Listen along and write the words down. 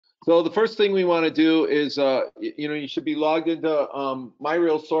So the first thing we want to do is, you should be logged into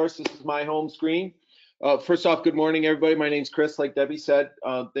MiRealSource. This is my home screen. First off, good morning, everybody. My name's Chris, like Debbie said.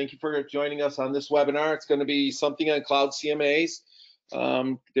 Thank you for joining us on this webinar. It's going to be something on cloud CMAs.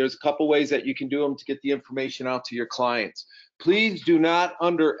 There's a couple ways that you can do them to get the information out to your clients. Please do not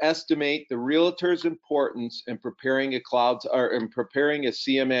underestimate the realtor's importance in preparing a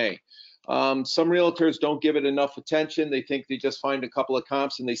CMA. Some realtors don't give it enough attention. They think they just find a couple of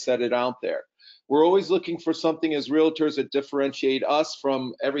comps and they set it out there. We're always looking for something as realtors that differentiate us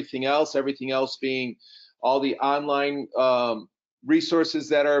from everything else being all the online resources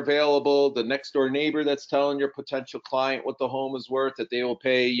that are available, the next door neighbor that's telling your potential client what the home is worth, that they will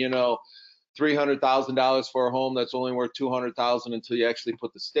pay, $300,000 for a home that's only worth $200,000 until you actually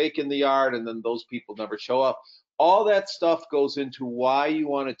put the stake in the yard, and then those people never show up. All that stuff goes into why you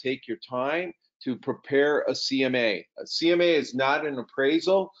want to take your time to prepare a CMA. A CMA is not an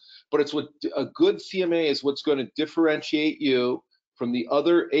appraisal, but it's what a good CMA is what's going to differentiate you from the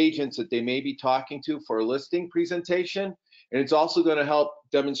other agents that they may be talking to for a listing presentation. And it's also going to help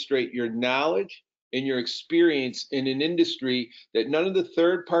demonstrate your knowledge and your experience in an industry that none of the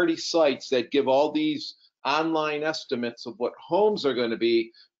third-party sites that give all these online estimates of what homes are going to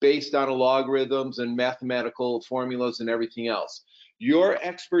be based on logarithms and mathematical formulas and everything else. Your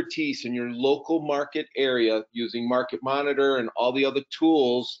expertise in your local market area using Market Monitor and all the other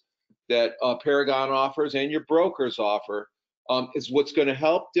tools that Paragon offers and your brokers offer is what's going to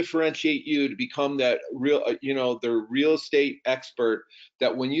help differentiate you to become that the real estate expert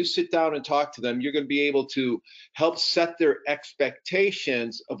that when you sit down and talk to them, you're going to be able to help set their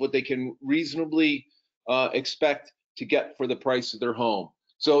expectations of what they can reasonably expect to get for the price of their home.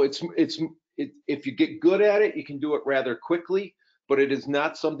 So if you get good at it, you can do it rather quickly, but it is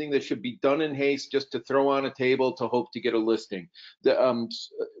not something that should be done in haste just to throw on a table to hope to get a listing.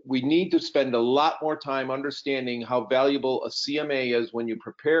 We need to spend a lot more time understanding how valuable a CMA is when you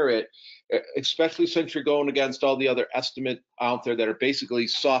prepare it, especially since you're going against all the other estimates out there that are basically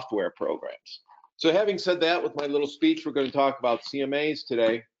software programs. So having said that, with my little speech, we're going to talk about CMAs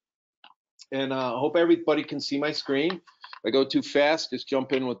today. And I hope everybody can see my screen. If I go too fast, just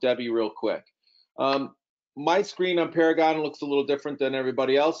jump in with Debbie real quick. My screen on Paragon looks a little different than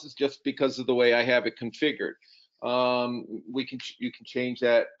everybody else's just because of the way I have it configured. You can change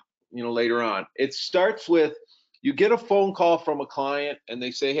that, later on. It starts with you get a phone call from a client and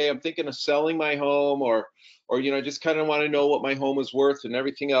they say, hey, I'm thinking of selling my home, or just kind of want to know what my home is worth and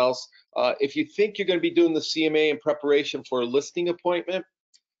everything else. If you think you're going to be doing the CMA in preparation for a listing appointment,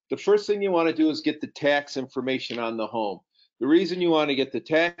 the first thing you want to do is get the tax information on the home. The reason you want to get the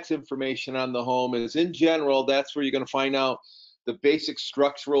tax information on the home is, in general, that's where you're going to find out the basic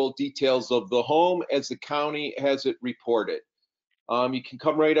structural details of the home as the county has it reported. You can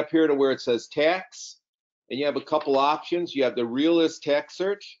come right up here to where it says tax, and you have a couple options. You have the Realist Tax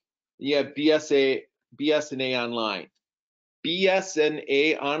Search, and you have BS&A Online.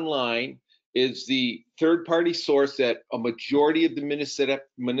 BS&A Online is the third-party source that a majority of the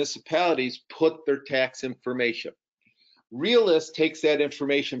municipalities put their tax information. Realist takes that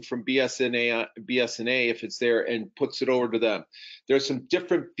information from BS&A if it's there and puts it over to them. There's some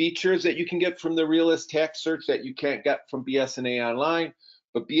different features that you can get from the Realist Tax Search that you can't get from BS&A Online,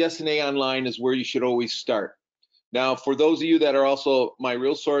 but BS&A Online is where you should always start. Now, for those of you that are also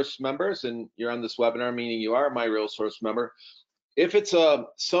MiRealSource members, and you're on this webinar, meaning you are a MiRealSource member, if it's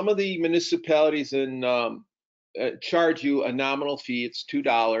some of the municipalities charge you a nominal fee, it's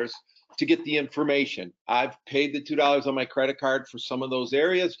 $2 to get the information. I've paid the $2 on my credit card for some of those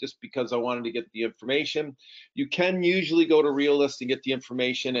areas just because I wanted to get the information. You can usually go to Realist and get the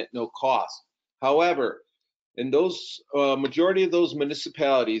information at no cost. However, in those majority of those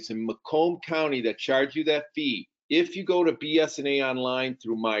municipalities in Macomb County that charge you that fee, if you go to BS&A Online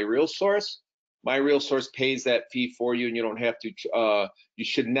through MiRealSource, MiRealSource pays that fee for you, and you don't have to. You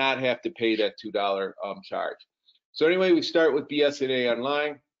should not have to pay that $2 charge. So anyway, we start with BS&A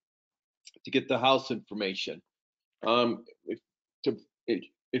Online to get the house information. If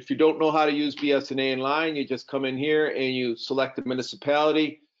you don't know how to use BS&A Online, you just come in here and you select the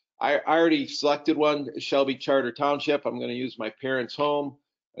municipality. I already selected one, Shelby Charter Township. I'm going to use my parents' home.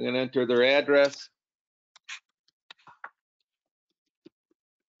 I'm going to enter their address.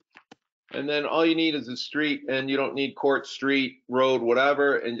 And then all you need is a street, and you don't need court, street, road,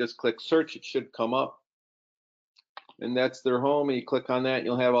 whatever, and just click search. It should come up. And that's their home, and you click on that and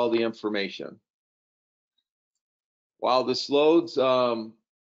you'll have all the information. While this loads, while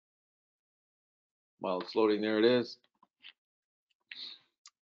it's loading, there it is.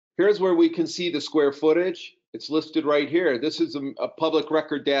 Here's where we can see the square footage. It's listed right here. This is a public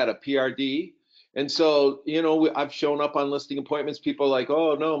record data, PRD. And so, you know, I've shown up on listing appointments. People are like,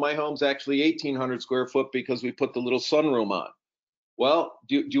 oh, no, my home's actually 1,800 square foot because we put the little sunroom on. Well,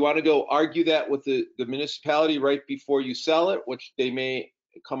 do you want to go argue that with the municipality right before you sell it, which they may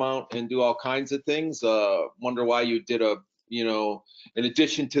come out and do all kinds of things? Wonder why you did you know, an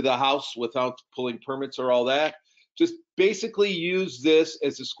addition to the house without pulling permits or all that. Just basically use this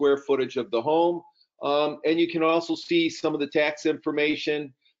as the square footage of the home. And you can also see some of the tax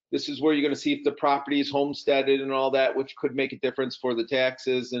information. This is where you're going to see if the property is homesteaded and all that, which could make a difference for the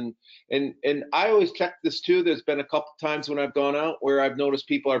taxes. And I always check this too. There's been a couple times when I've gone out where I've noticed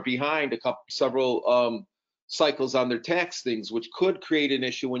people are behind several cycles on their tax things, which could create an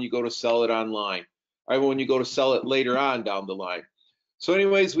issue when you go to sell it online, or when you go to sell it later on down the line. So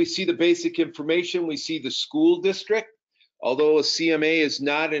anyways, we see the basic information. We see the school district. Although a CMA is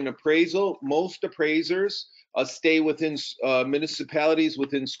not an appraisal, most appraisers stay within municipalities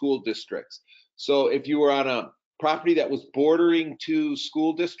within school districts. So if you were on a property that was bordering to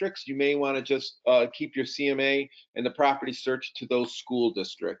school districts, you may want to just keep your CMA and the property search to those school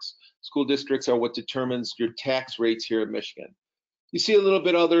districts. School districts are what determines your tax rates here in Michigan. You see a little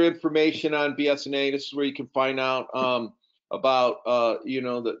bit other information on BS&A. This is where you can find out about you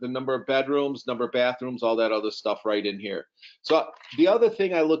know, the number of bedrooms, number of bathrooms, all that other stuff right in here. So the other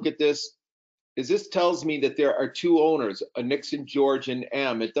thing I look at this is this tells me that there are two owners, a Nickson, George, and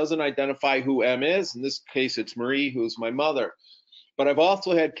M. It doesn't identify who M is. In this case, it's Marie, who's my mother. But I've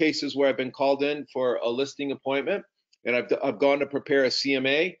also had cases where I've been called in for a listing appointment, and I've gone to prepare a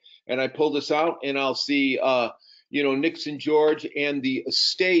CMA, and I pull this out, and I'll see you know, Nickson, George, and the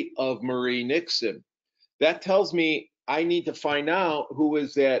estate of Marie Nickson. That tells me I need to find out who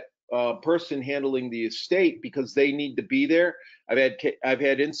is that person handling the estate, because they need to be there. I've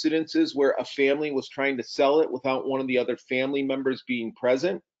had incidences where a family was trying to sell it without one of the other family members being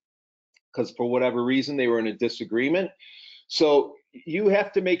present, because for whatever reason they were in a disagreement. So you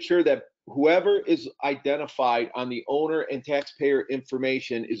have to make sure that whoever is identified on the owner and taxpayer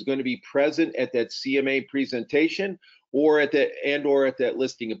information is going to be present at that CMA presentation or at that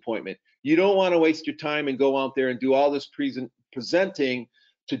listing appointment. You don't want to waste your time and go out there and do all this presenting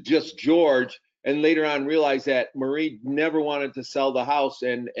to just George, and later on realize that Marie never wanted to sell the house,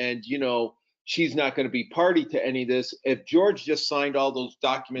 and you know, she's not going to be party to any of this. If George just signed all those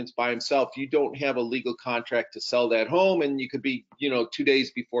documents by himself, you don't have a legal contract to sell that home, and you could be, you know, 2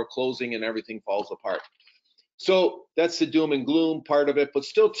 days before closing and everything falls apart. So that's the doom and gloom part of it, but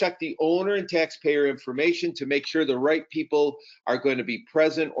still check the owner and taxpayer information to make sure the right people are going to be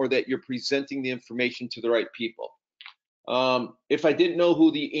present, or that you're presenting the information to the right people. If I didn't know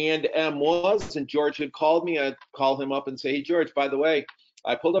who the and M was and George had called me, I'd call him up and say, hey, George, by the way,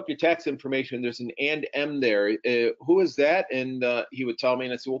 I pulled up your tax information. There's an and M there. Who is that? And he would tell me,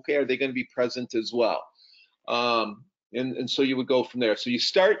 and I said, okay, are they going to be present as well? And so you would go from there. So you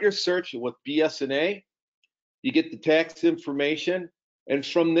start your search with BS&A. You get the tax information, and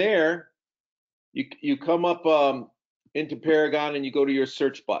from there, you come up into Paragon and you go to your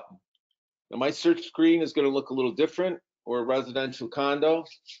search button. Now my search screen is going to look a little different, or a residential condo.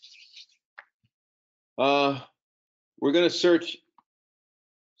 We're going to search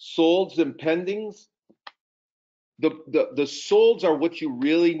solds and pendings. The solds are what you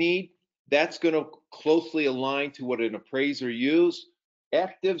really need. That's going to closely align to what an appraiser uses.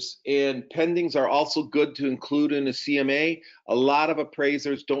 Actives and pendings are also good to include in a CMA. A lot of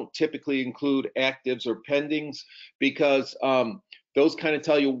appraisers don't typically include actives or pendings because those kind of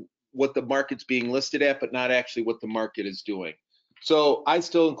tell you what the market's being listed at, but not actually what the market is doing. So I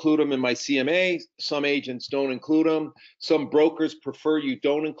still include them in my CMA. Some agents don't include them. Some brokers prefer you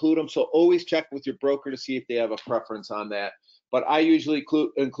don't include them. So always check with your broker to see if they have a preference on that. But I usually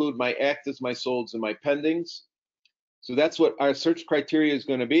include my actives, my solds, and my pendings. So that's what our search criteria is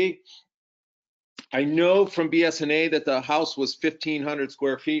going to be. I know from BS&A that the house was 1,500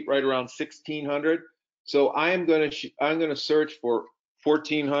 square feet, right around 1,600. So I'm going to search for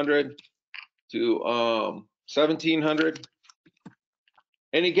 1,400 to 1,700.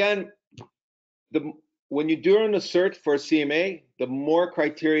 And again, when you're doing a search for a CMA, the more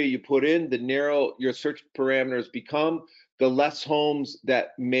criteria you put in, the narrow your search parameters become, the less homes that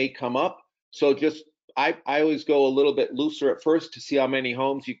may come up. So just I always go a little bit looser at first to see how many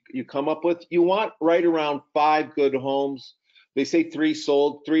homes you come up with. You want right around 5 good homes. They say 3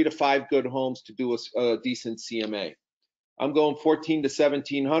 sold, 3 to 5 good homes to do a decent CMA. I'm going 1,400 to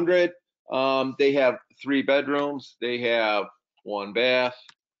 1,700. They have 3 bedrooms. They have 1 bath,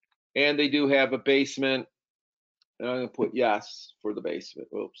 and they do have a basement. And I'm going to put yes for the basement.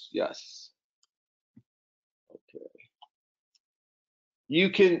 Oops, yes. You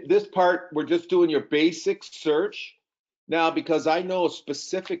can, this part, we're just doing your basic search. Now, because I know a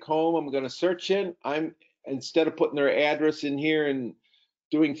specific home I'm going to search in, instead of putting their address in here and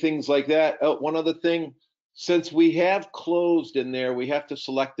doing things like that. One other thing, since we have closed in there, we have to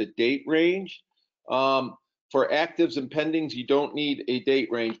select the date range. For actives and pendings, you don't need a date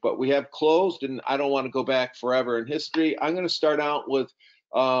range, but we have closed, and I don't want to go back forever in history. I'm going to start out with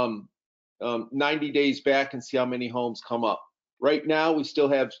 90 days back and see how many homes come up. Right now, we still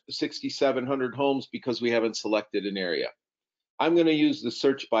have 6,700 homes because we haven't selected an area. I'm going to use the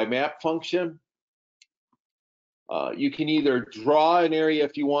search by map function. You can either draw an area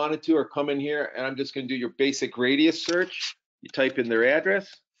if you wanted to, or come in here, and I'm just going to do your basic radius search. You type in their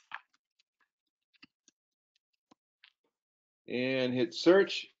address and hit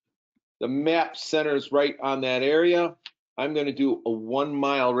search. The map centers right on that area. I'm going to do a 1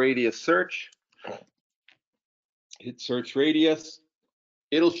 mile radius search. Hit search radius.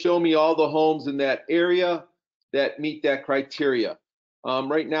 It'll show me all the homes in that area that meet that criteria.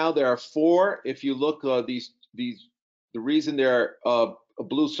 Right now there are 4. If you look, the reason they're a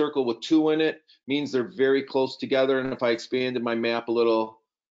blue circle with 2 in it means they're very close together. And if I expanded my map a little,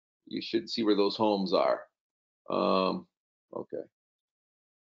 you should see where those homes are. Okay.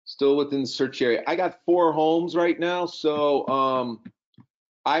 Still within the search area. I got 4 homes right now, so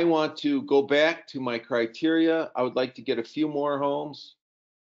I want to go back to my criteria. I would like to get a few more homes.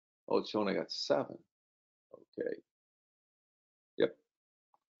 Oh, it's showing I got 7. Okay. Yep.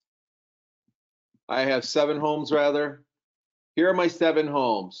 I have 7 homes rather. Here are my 7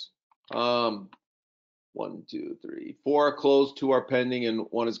 homes. 1, 2, 3, 4 are closed, 2 are pending, and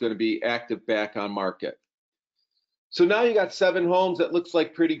 1 is going to be active back on market. So now you got 7 homes. That looks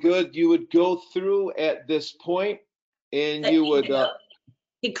like pretty good. You would go through at this point, and you would.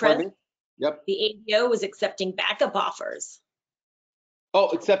 Hey, Chris. Yep. The ABO was accepting backup offers. Oh,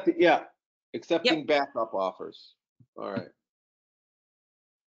 accepting backup offers. All right.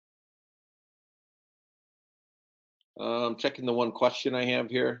 Checking the one question I have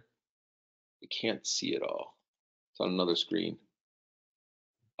here. I can't see it all. It's on another screen.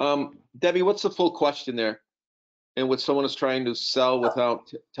 Debbie, what's the full question there? And what someone is trying to sell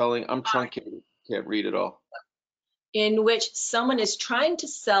without telling, I'm truncated, can't read it all. In which someone is trying to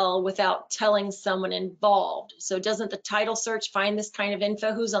sell without telling someone involved. So doesn't the title search find this kind of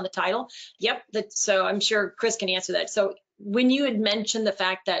info? Who's on the title? Yep, so I'm sure Chris can answer that. So when you had mentioned the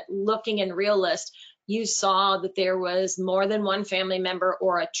fact that looking in RealList, you saw that there was more than one family member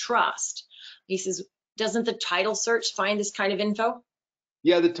or a trust. He says, doesn't the title search find this kind of info?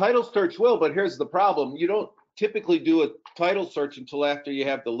 Yeah, the title search will, but here's the problem. You don't typically do a title search until after you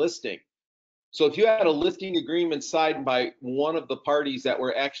have the listing. So if you had a listing agreement signed by one of the parties that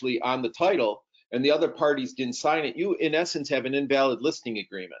were actually on the title and the other parties didn't sign it, you in essence have an invalid listing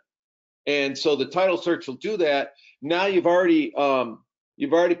agreement. And so the title search will do that. Now you've already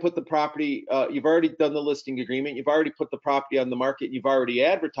put the property, you've already done the listing agreement, you've already put the property on the market, you've already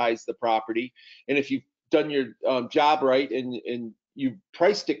advertised the property. And if you've done your job right and you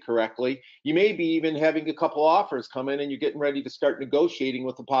priced it correctly, you may be even having a couple offers come in and you're getting ready to start negotiating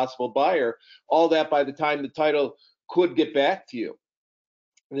with a possible buyer. All that by the time the title could get back to you.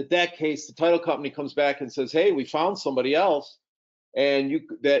 And in that case, the title company comes back and says, hey, we found somebody else. And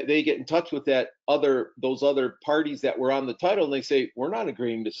they get in touch with those other parties that were on the title, and they say, we're not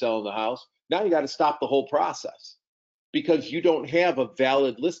agreeing to sell the house. Now you got to stop the whole process because you don't have a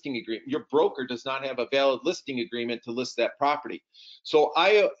valid listing agreement. Your broker does not have a valid listing agreement to list that property. So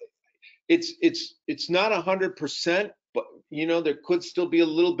it's not 100%, but there could still be a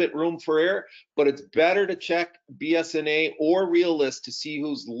little bit room for error, but it's better to check BSNA or RealList to see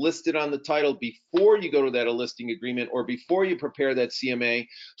who's listed on the title before you go to that listing agreement or before you prepare that CMA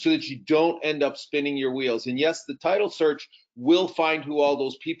so that you don't end up spinning your wheels. And yes, the title search will find who all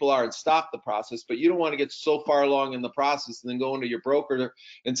those people are and stop the process, but you don't want to get so far along in the process and then go into your broker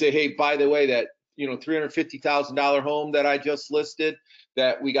and say, hey, by the way, that $350,000 home that I just listed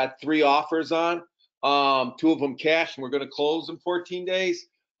that we got 3 offers on, 2 of them cash, and we're going to close in 14 days.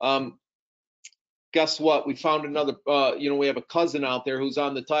 Guess what? We found another, we have a cousin out there who's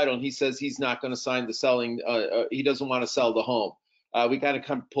on the title, and he says he's not going to sign the selling. He doesn't want to sell the home. We got to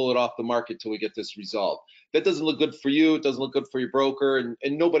kind of pull it off the market till we get this resolved. That doesn't look good for you. It doesn't look good for your broker,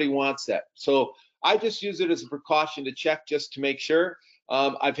 and nobody wants that. So I just use it as a precaution to check just to make sure.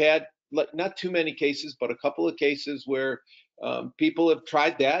 I've had not too many cases, but a couple of cases where people have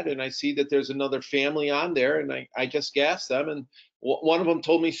tried that, and I see that there's another family on there, and I just asked them, and one of them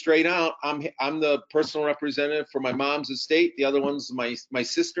told me straight out, I'm the personal representative for my mom's estate. The other one's my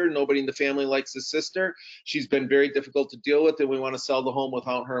sister. Nobody in the family likes the sister. She's been very difficult to deal with, and we want to sell the home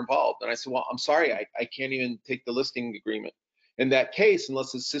without her involved. And I said, well, I'm sorry, I can't even take the listing agreement in that case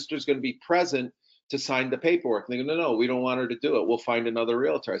unless the sister's going to be present to sign the paperwork. And they go, no, we don't want her to do it. We'll find another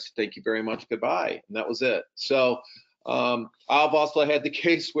realtor. I said, thank you very much, goodbye. And that was it. So I've also had the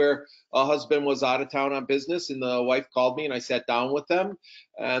case where a husband was out of town on business, and the wife called me, and I sat down with them.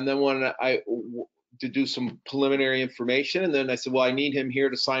 And then when to do some preliminary information, and then I said, well, I need him here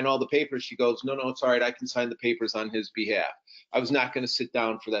to sign all the papers. She goes, no, it's all right. I can sign the papers on his behalf. I was not going to sit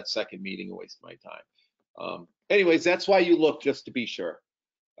down for that second meeting and waste my time. Anyways, that's why you look, just to be sure.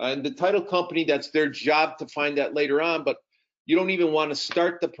 And the title company, that's their job to find that later on, but you don't even want to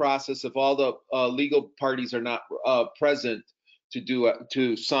start the process if all the legal parties are not present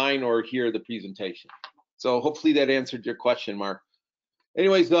to sign or hear the presentation. So hopefully that answered your question, Mark.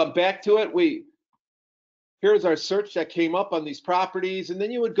 Anyways, back to it. Here's our search that came up on these properties, and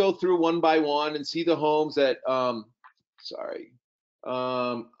then you would go through one by one and see the homes that on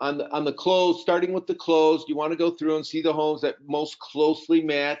the close, starting with the closed, you want to go through and see the homes that most closely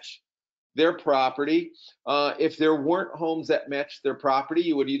match their property. If there weren't homes that matched their property,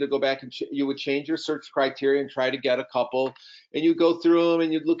 you would either go back and you would change your search criteria and try to get a couple, and you go through them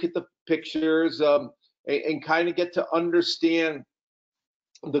and you'd look at the pictures and kind of get to understand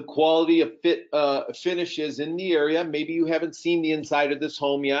the quality of finishes in the area. Maybe you haven't seen the inside of this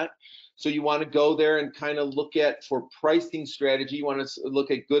home yet, so you want to go there and kind of look at, for pricing strategy, you want to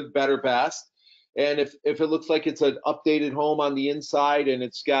look at good, better, best. And if it looks like it's an updated home on the inside and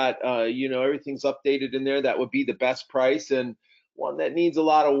it's got everything's updated in there, that would be the best price. And one that needs a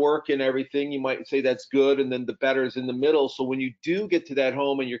lot of work and everything, you might say that's good, and then the better is in the middle. So when you do get to that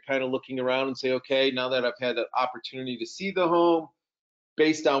home and you're kind of looking around and say, okay, now that I've had an opportunity to see the home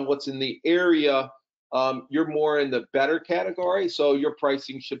based on what's in the area, you're more in the better category, so your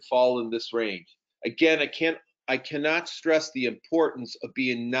pricing should fall in this range. Again, I cannot stress the importance of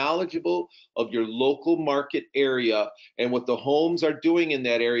being knowledgeable of your local market area and what the homes are doing in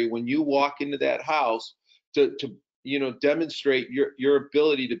that area when you walk into that house to demonstrate your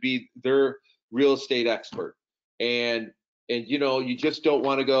ability to be their real estate expert. And you just don't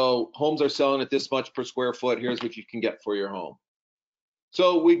want to go, homes are selling at this much per square foot, here's what you can get for your home.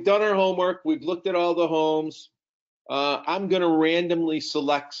 So we've done our homework, we've looked at all the homes. I'm going to randomly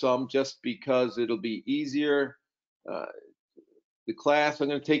select some just because it'll be easier. The class, I'm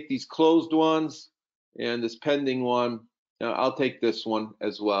going to take these closed ones and this pending one. I'll take this one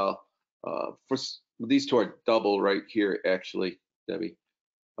as well. For these two are double right here, actually, Debbie.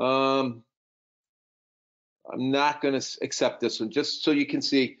 I'm not going to accept this one, just so you can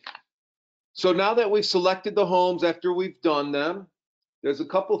see. So now that we've selected the homes after we've done them, there's a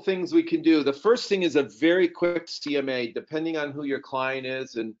couple things we can do. The first thing is a very quick CMA, depending on who your client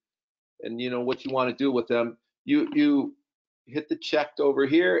is and what you want to do with them. You hit the checked over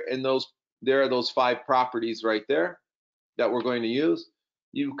here, and there are those 5 properties right there that we're going to use.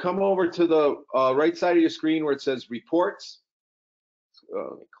 You come over to the right side of your screen where it says reports.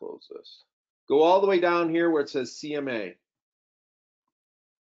 Let me close this. Go all the way down here where it says CMA.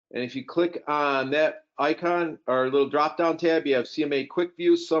 And if you click on that icon or little drop down tab, you have CMA Quick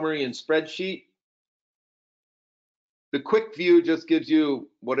View, Summary, and Spreadsheet. The quick view just gives you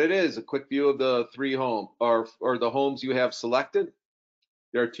what it is, a quick view of the 3 homes or the homes you have selected.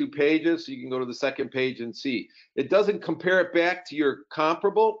 There are 2 pages, so you can go to the second page and see. It doesn't compare it back to your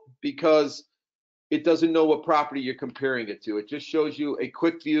comparable because it doesn't know what property you're comparing it to. It just shows you a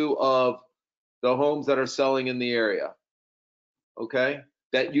quick view of the homes that are selling in the area, okay,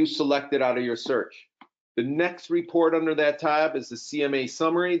 that you selected out of your search. The next report under that tab is the CMA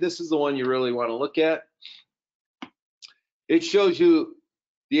Summary. This is the one you really want to look at. It shows you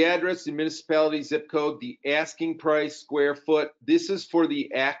the address, the municipality, zip code, the asking price, square foot. This is for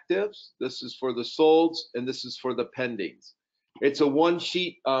the actives, this is for the solds, and this is for the pendings. It's a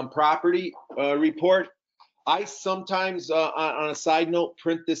 1-sheet property report. I sometimes, on a side note,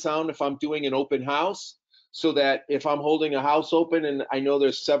 print this out if I'm doing an open house, so that if I'm holding a house open and I know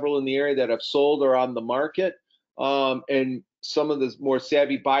there's several in the area that have sold or on the market, and some of the more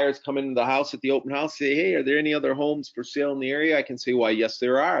savvy buyers come into the house at the open house, say, hey, are there any other homes for sale in the area? I can say, why, yes,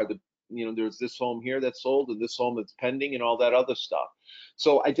 there are. There's this home here that's sold and this home that's pending and all that other stuff.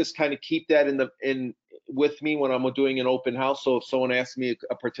 So I just kind of keep that with me when I'm doing an open house. So if someone asks me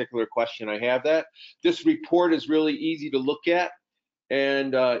a particular question, I have that. This report is really easy to look at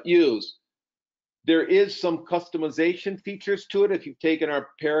and use. There is some customization features to it. If you've taken our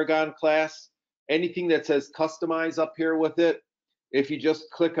Paragon class, anything that says customize up here with it, if you just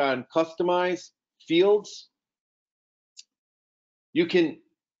click on customize fields, you can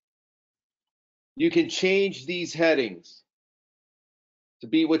change these headings to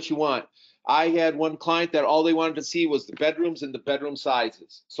be what you want. I had one client that all they wanted to see was the bedrooms and the bedroom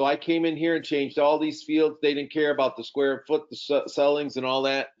sizes. So I came in here and changed all these fields. They didn't care about the square foot, the sellings and all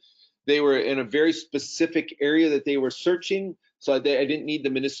that. They were in a very specific area that they were searching. So I didn't need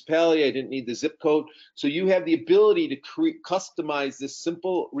the municipality. I didn't need the zip code. So you have the ability to customize this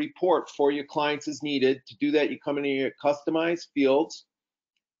simple report for your clients as needed. To do that, you come in here, customize fields.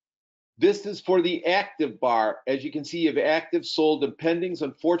 This is for the active bar. As you can see, you have active, sold, and pendings.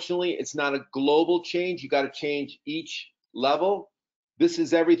 Unfortunately, it's not a global change. You got to change each level. This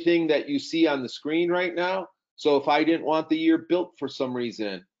is everything that you see on the screen right now. So if I didn't want the year built for some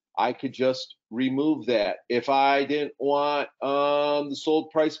reason, I could just remove that. If I didn't want the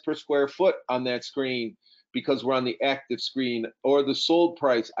sold price per square foot on that screen because we're on the active screen, or the sold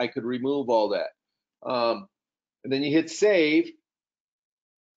price, I could remove all that. And then you hit save.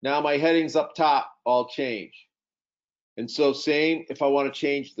 Now my headings up top all change. And so same, if I want to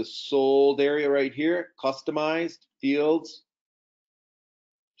change the sold area right here, customized fields,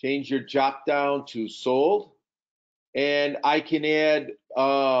 change your drop down to sold. And I can add,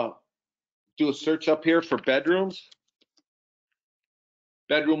 do a search up here for bedrooms.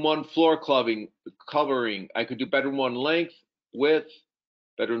 Bedroom 1 floor covering. I could do bedroom 1 length, width,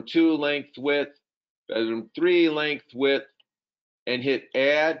 bedroom 2 length, width, bedroom 3 length, width, and hit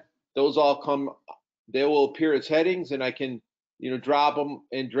add. Those all come, they will appear as headings, and I can, drop them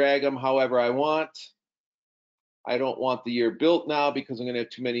and drag them however I want. I don't want the year built now because I'm going to have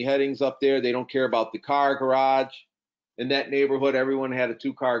too many headings up there. They don't care about the car garage. In that neighborhood, everyone had a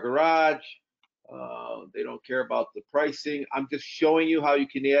 2-car garage. They don't care about the pricing. I'm just showing you how you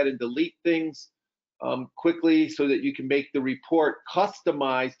can add and delete things quickly so that you can make the report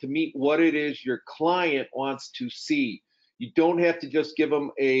customized to meet what it is your client wants to see. You don't have to just give them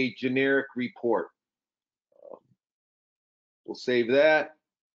a generic report. We'll save that.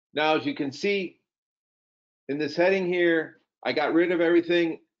 Now, as you can see, in this heading here, I got rid of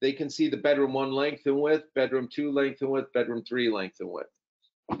everything. They can see the bedroom 1 length and width, bedroom 2 length and width, bedroom 3 length and width.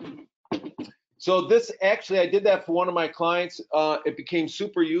 So this actually, I did that for one of my clients. It became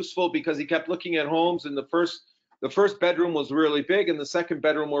super useful because he kept looking at homes, and the first bedroom was really big, and the second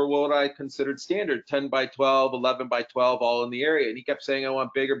bedroom were what I considered standard, 10 by 12, 11 by 12, all in the area. And he kept saying, I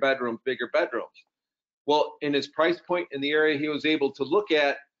want bigger bedrooms, bigger bedrooms. Well, in his price point in the area he was able to look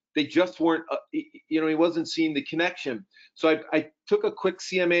at, they just weren't, he wasn't seeing the connection. So I took a quick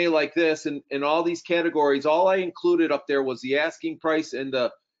CMA like this, and in all these categories, all I included up there was the asking price and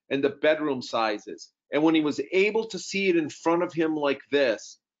the bedroom sizes. And when he was able to see it in front of him like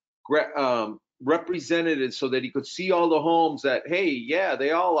this, represented it so that he could see all the homes that, hey, yeah,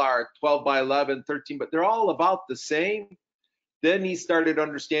 they all are 12 by 11, 13, but they're all about the same. Then he started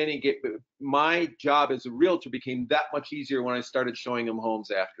understanding it. My job as a realtor became that much easier when I started showing him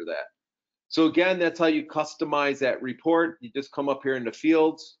homes after that. So again, that's how you customize that report. You just come up here in the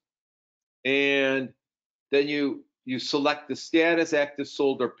fields, and then you select the status, active,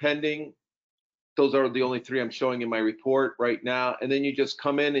 sold, or pending. Those are the only 3 I'm showing in my report right now. And then you just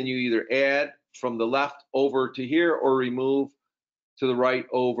come in and you either add from the left over to here or remove to the right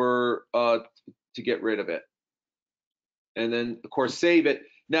over to get rid of it. And then, of course, save it.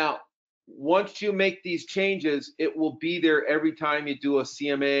 Now, once you make these changes, it will be there every time you do a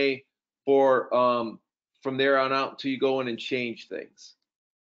CMA for from there on out until you go in and change things.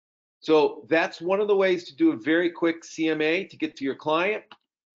 So that's one of the ways to do a very quick CMA to get to your client.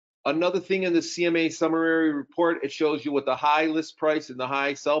 Another thing in the CMA summary report, it shows you what the high list price and the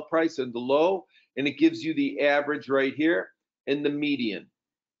high sell price and the low, and it gives you the average right here and the median.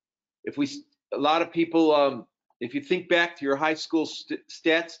 A lot of people, if you think back to your high school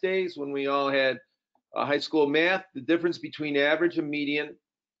stats days when we all had high school math, the difference between average and median,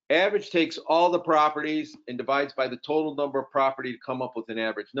 average takes all the properties and divides by the total number of property to come up with an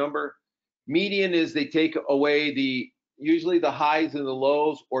average number. Median is they take away usually the highs and the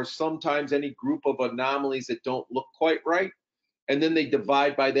lows, or sometimes any group of anomalies that don't look quite right. And then they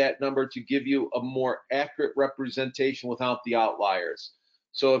divide by that number to give you a more accurate representation without the outliers.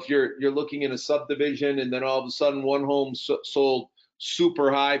 So if you're looking in a subdivision and then all of a sudden one home sold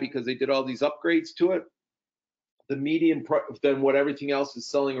super high because they did all these upgrades to it, the median then what everything else is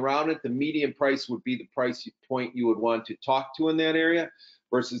selling around it, the median price would be the price point you would want to talk to in that area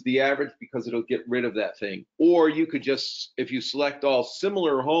versus the average, because it'll get rid of that thing. Or you could just, if you select all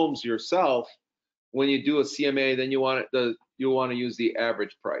similar homes yourself, when you do a CMA, then you'll want to use the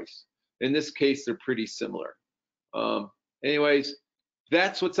average price. In this case, they're pretty similar. Anyways,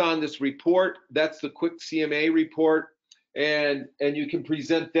 that's what's on this report. That's the quick CMA report. And you can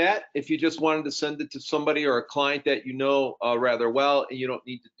present that if you just wanted to send it to somebody or a client that you know rather well, and you don't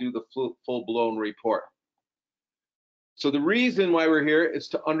need to do the full-blown report. So the reason why we're here is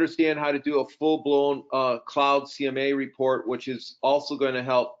to understand how to do a full-blown cloud CMA report, which is also going to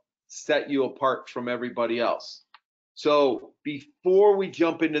help set you apart from everybody else. So before we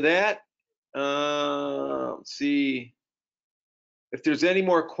jump into that, let's see if there's any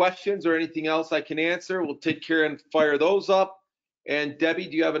more questions or anything else I can answer. We'll take care and fire those up. And Debbie,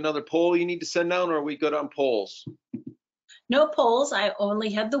 do you have another poll you need to send down, or are we good on polls? No polls. I only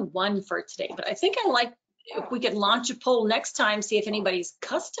had the one for today, but I think I like if we could launch a poll next time, see if anybody's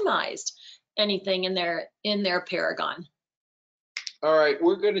customized anything in their Paragon. All right,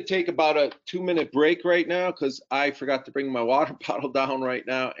 we're going to take about a 2-minute break right now because I forgot to bring my water bottle down right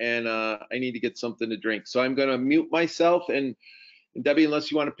now, and I need to get something to drink. So I'm going to mute myself, and Debbie, unless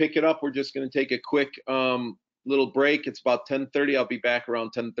you want to pick it up, we're just going to take a quick little break. It's about 10:30. I'll be back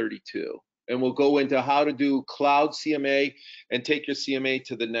around 10:32, and we'll go into how to do cloud CMA and take your CMA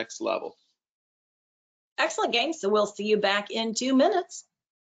to the next level. Excellent, gang. So we'll see you back in 2 minutes.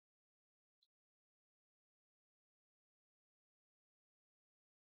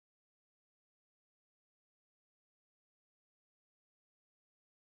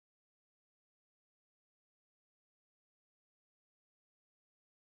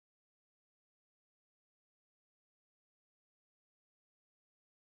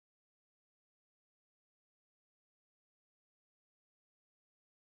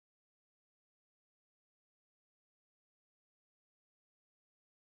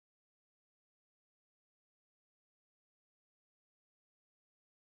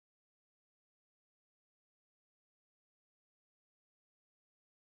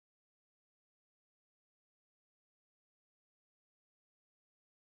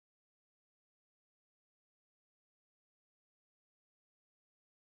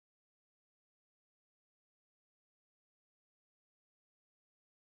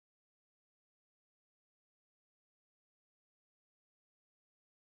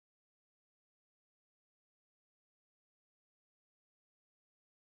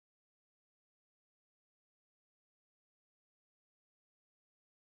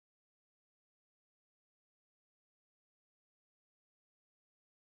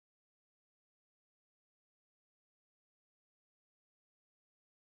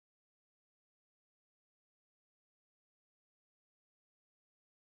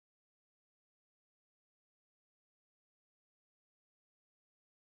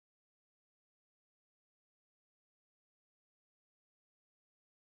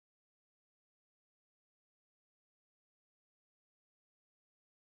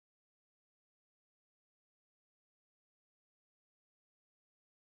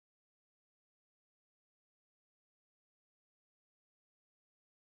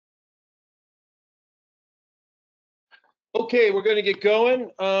 Okay, we're going to get going.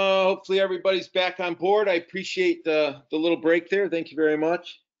 Hopefully everybody's back on board. I appreciate the little break there. Thank you very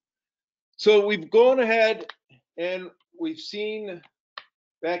much. So we've gone ahead and we've seen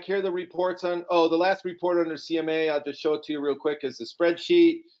back here the reports on, the last report under CMA, I'll just show it to you real quick, is the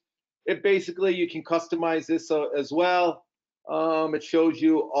spreadsheet. It basically, you can customize this as well. It shows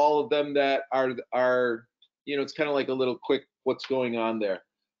you all of them that are it's kind of like a little quick what's going on there.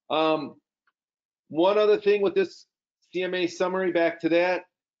 One other thing with this CMA summary, back to that,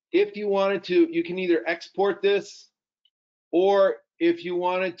 if you wanted to, you can either export this, or if you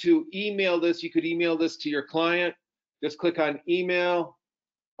wanted to email this, you could email this to your client. Just click on email.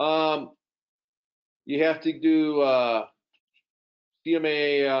 You have to do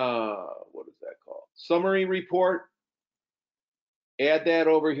CMA, what is that called? Summary report. Add that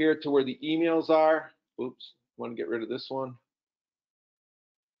over here to where the emails are. Oops, want to get rid of this one.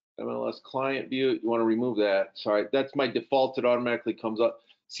 MLS client view, you want to remove that. Sorry, that's my default. It automatically comes up.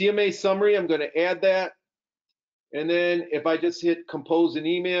 CMA summary, I'm going to add that. And then if I just hit compose an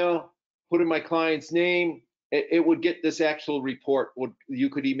email, put in my client's name, it would get this actual report. You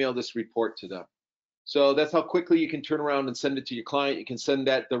could email this report to them. So that's how quickly you can turn around and send it to your client. You can send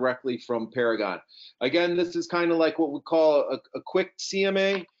that directly from Paragon. Again, this is kind of like what we call a quick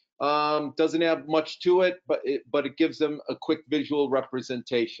CMA. Doesn't have much to it, but it gives them a quick visual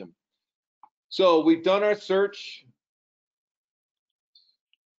representation. So we've done our search.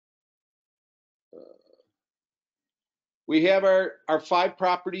 We have our 5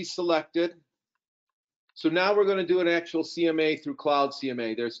 properties selected. So now we're going to do an actual CMA through Cloud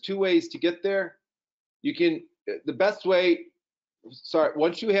CMA. There's 2 ways to get there. You can, the best way, sorry,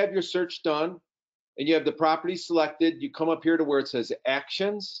 once you have your search done and you have the property selected, you come up here to where it says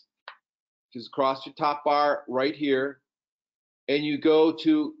actions, which is across your top bar right here, and you go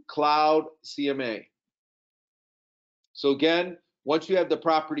to Cloud CMA. So again, once you have the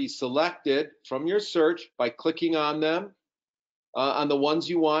property selected from your search by clicking on them, on the ones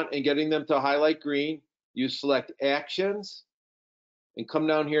you want and getting them to highlight green, you select actions and come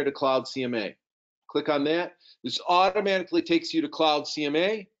down here to Cloud CMA. Click on that. This automatically takes you to Cloud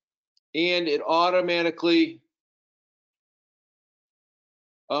CMA, and it automatically,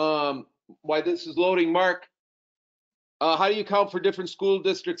 while this is loading, Mark, how do you count for different school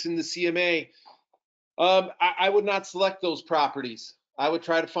districts in the CMA? I would not select those properties. I would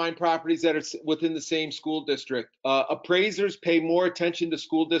try to find properties that are within the same school district. Appraisers pay more attention to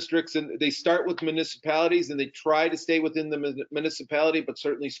school districts, and they start with municipalities and they try to stay within the municipality, but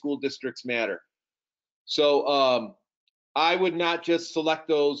certainly school districts matter. So I would not just select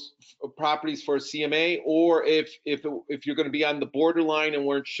those properties for a CMA, or if you're going to be on the borderline and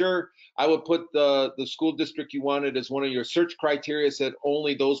weren't sure, I would put the school district you wanted as one of your search criteria, said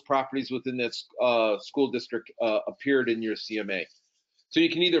only those properties within that school district appeared in your CMA. So you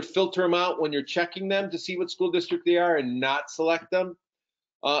can either filter them out when you're checking them to see what school district they are and not select them.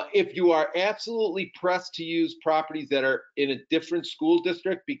 If you are absolutely pressed to use properties that are in a different school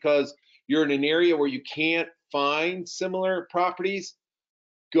district because you're in an area where you can't find similar properties,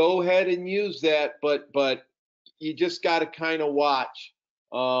 go ahead and use that, but you just got to kind of watch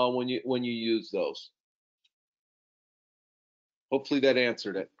when you use those. Hopefully that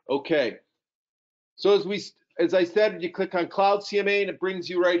answered it. Okay, so as I said, you click on Cloud CMA and it brings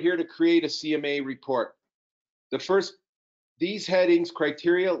you right here to create a CMA report. These headings,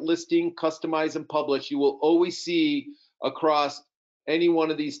 criteria, listing, customize, and publish, you will always see across any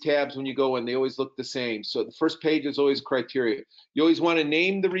one of these tabs when you go in. They always look the same. So the first page is always criteria. You always want to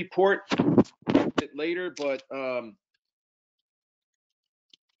name the report a bit later, but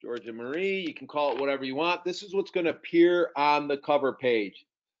Georgia Marie, you can call it whatever you want. This is what's going to appear on the cover page.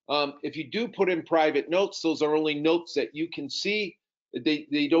 If you do put in private notes, those are only notes that you can see.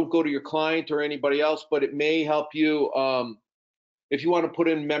 They don't go to your client or anybody else, but it may help you if you want to put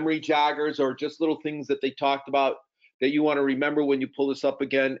in memory joggers or just little things that they talked about that you want to remember when you pull this up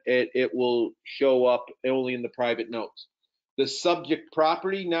again, it will show up only in the private notes. The subject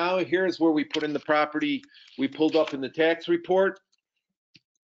property, now here's where we put in the property we pulled up in the tax report.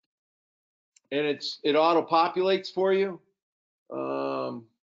 And it auto-populates for you.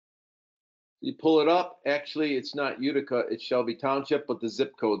 You pull it up. Actually, it's not Utica, it's Shelby Township, but the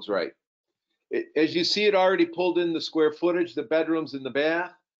zip code's right. As you see, it already pulled in the square footage, the bedrooms and the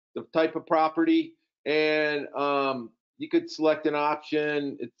bath, the type of property, and you could select an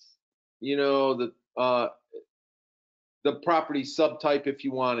option. It's, you know, the property subtype if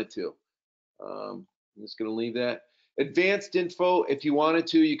you wanted to. I'm just going to leave that. Advanced info, if you wanted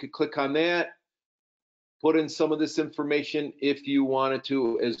to, you could click on that. Put in some of this information if you wanted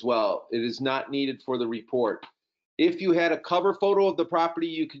to as well. It is not needed for the report. If you had a cover photo of the property,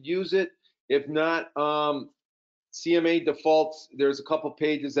 you could use it. If not, CMA defaults, there's a couple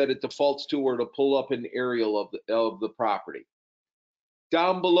pages that it defaults to where it'll pull up an aerial of the property.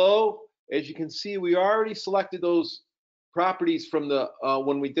 Down below, as you can see, we already selected those properties from the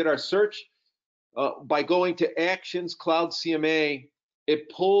when we did our search. By going to Actions, Cloud CMA, it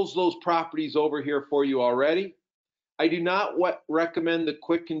pulls those properties over here for you already. I do not recommend the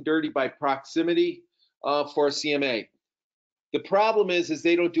quick and dirty by proximity for a CMA. The problem is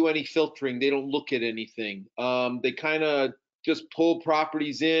they don't do any filtering. They don't look at anything. They kind of just pull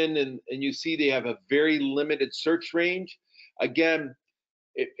properties in, and you see they have a very limited search range. Again,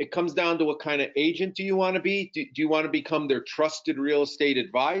 it comes down to what kind of agent do you want to be? Do you want to become their trusted real estate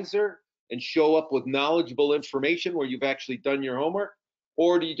advisor and show up with knowledgeable information where you've actually done your homework?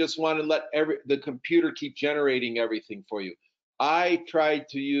 Or do you just want to let the computer keep generating everything for you? I try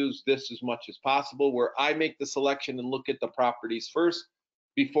to use this as much as possible, where I make the selection and look at the properties first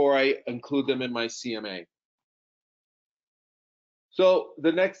before I include them in my CMA. So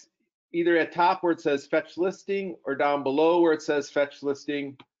the next, either at top where it says fetch listing or down below where it says fetch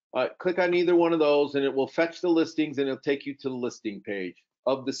listing, click on either one of those and it will fetch the listings and it'll take you to the listing page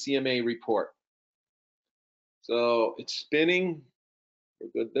of the CMA report. So it's spinning.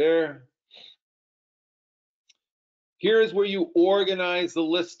 We're good there. Here's where you organize the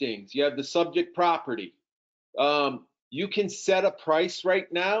listings. You have the subject property. You can set a price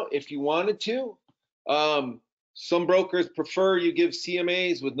right now if you wanted to. Some brokers prefer you give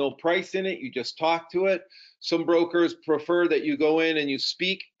CMAs with no price in it. You just talk to it. Some brokers prefer that you go in and you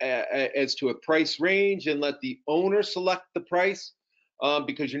speak as to a price range and let the owner select the price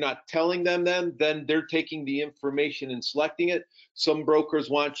because you're not telling them then they're taking the information and selecting it. Some brokers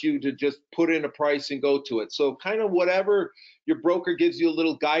want you to just put in a price and go to it. So kind of whatever your broker gives you a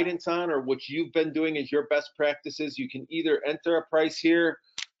little guidance on or what you've been doing as your best practices, you can either enter a price here.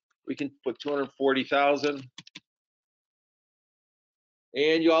 We can put 240,000.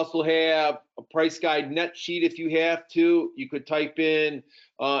 And you also have a price guide net sheet if you have to. You could type in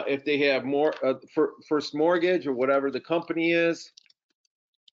if they have more first mortgage or whatever the company is.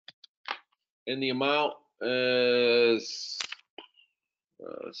 And the amount is,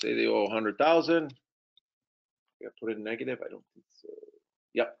 say they owe 100,000. Yeah, put it in negative. I don't think so.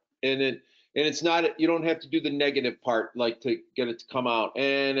 Yep. And it's not, you don't have to do the negative part, like to get it to come out.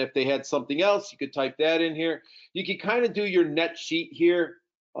 And if they had something else, you could type that in here. You could kind of do your net sheet here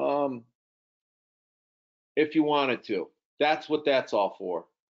if you wanted to. That's what that's all for.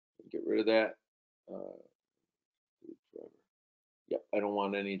 Get rid of that. Yep, I don't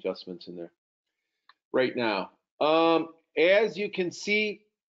want any adjustments in there right now. As you can see,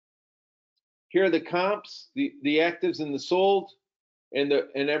 here are the comps, the actives and the sold, and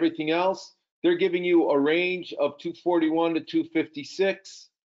everything else. They're giving you a range of 241 to 256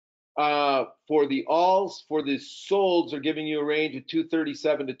 for the alls. For the solds, are giving you a range of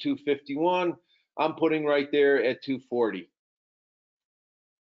 237 to 251. I'm putting right there at 240.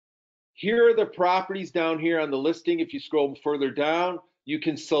 Here are the properties down here on the listing. If you scroll further down, you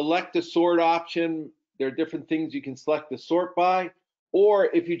can select a sort option. There are different things you can select the sort by. Or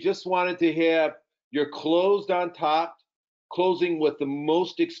if you just wanted to have your closed on top, closing with the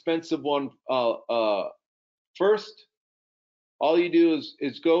most expensive one first, all you do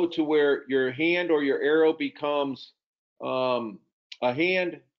is go to where your hand or your arrow becomes a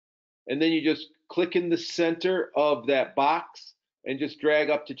hand, and then you just click in the center of that box and just drag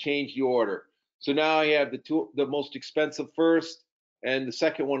up to change the order. So now I have the most expensive first and the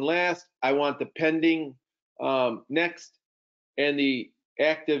second one last. I want the pending next and the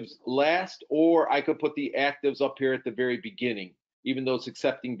actives last, or I could put the actives up here at the very beginning, even though it's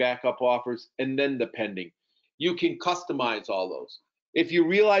accepting backup offers, and then the pending. You can customize all those. If you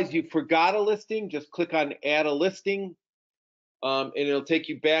realize you forgot a listing, just click on add a listing, and it'll take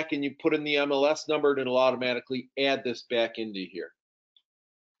you back and you put in the MLS number and it'll automatically add this back into here.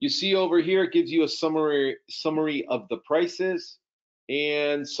 You see over here, it gives you a summary of the prices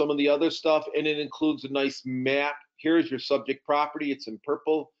and some of the other stuff, and it includes a nice map. Here's your subject property. It's in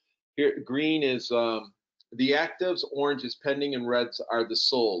purple. Here, green is the actives, orange is pending, and reds are the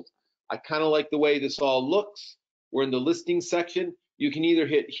sold. I kind of like the way this all looks. We're in the listing section. You can either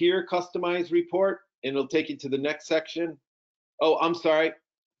hit here, customize report, and it'll take you to the next section. Oh, I'm sorry.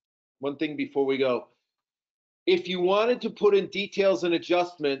 One thing before we go. If you wanted to put in details and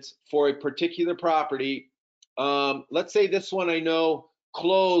adjustments for a particular property, let's say this one I know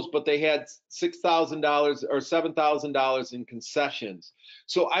closed, but they had $6,000 or $7,000 in concessions.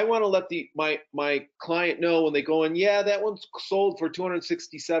 So I want to let my client know when they go in, yeah, that one's sold for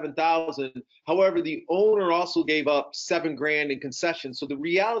 $267,000. However, the owner also gave up $7 grand in concessions. So the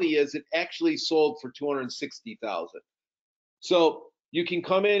reality is it actually sold for $260,000. So you can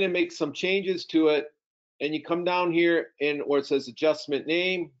come in and make some changes to it, and you come down here and where it says adjustment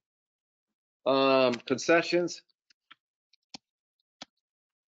name, concessions.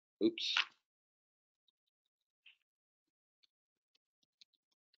 Oops.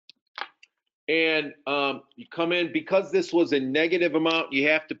 And you come in, because this was a negative amount, you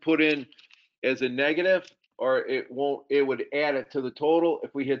have to put in as a negative, or it would add it to the total.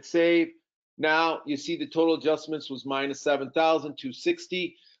 If we hit save, now you see the total adjustments was minus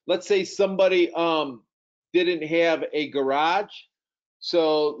 7,260. Let's say somebody didn't have a garage.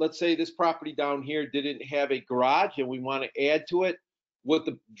 So let's say this property down here didn't have a garage and we want to add to it what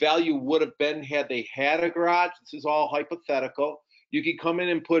the value would have been had they had a garage. This is all hypothetical. You can come in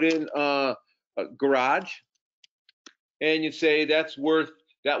and put in a garage, and you say that would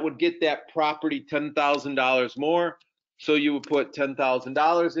get that property $10,000 more. So you would put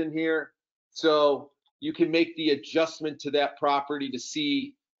 $10,000 in here. So you can make the adjustment to that property to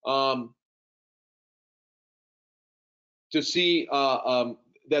see that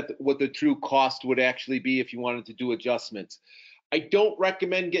what the true cost would actually be if you wanted to do adjustments. I don't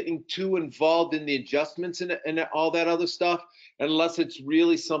recommend getting too involved in the adjustments and all that other stuff unless it's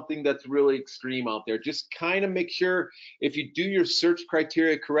really something that's really extreme out there. Just kind of make sure if you do your search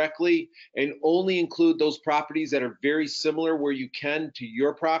criteria correctly and only include those properties that are very similar where you can to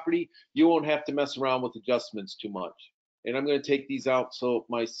your property, you won't have to mess around with adjustments too much. And I'm going to take these out so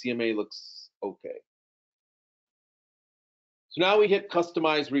my CMA looks okay. So now we hit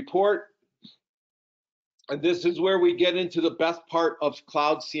customize report. And this is where we get into the best part of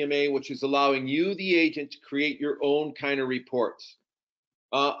Cloud CMA, which is allowing you, the agent, to create your own kind of reports.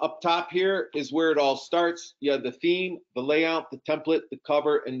 Up top here is where it all starts. You have the theme, the layout, the template, the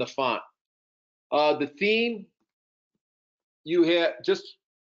cover, and the font. The theme, you have just,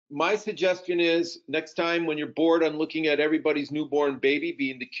 my suggestion is next time when you're bored on looking at everybody's newborn baby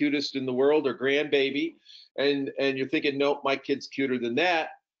being the cutest in the world or grandbaby, and you're thinking, nope, my kid's cuter than that,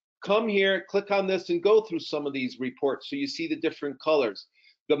 come here, click on this, and go through some of these reports so you see the different colors.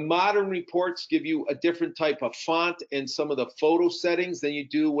 The modern reports give you a different type of font and some of the photo settings than you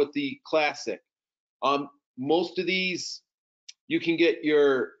do with the classic. Most of these, you can get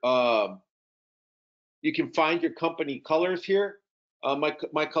your, you can find your company colors here.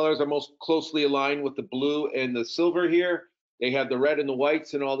 My colors are most closely aligned with the blue and the silver here. They have the red and the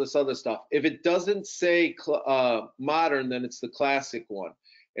whites and all this other stuff. If it doesn't say modern, then it's the classic one.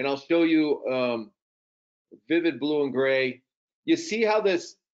 And I'll show you vivid blue and gray. You see how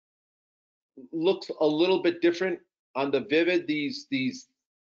this looks a little bit different on the vivid, these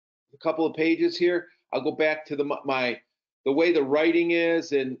a couple of pages here. I'll go back to the way the writing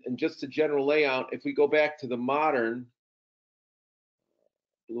is and just the general layout. If we go back to the modern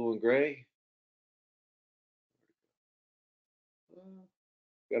blue and gray,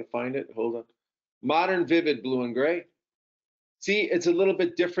 gotta find it, hold on. Modern vivid blue and gray. See, it's a little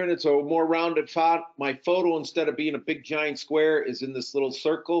bit different. It's a more rounded font. My photo, instead of being a big giant square, is in this little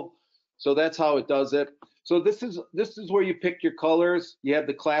circle. So that's how it does it. So this is where you pick your colors. You have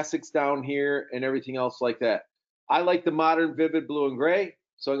the classics down here and everything else like that. I like the modern vivid blue and gray.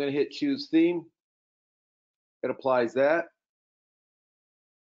 So I'm going to hit choose theme. It applies that.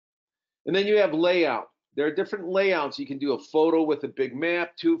 And then you have layout. There are different layouts. You can do a photo with a big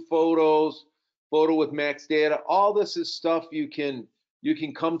map, 2 photos, photo with max data. All this is stuff you can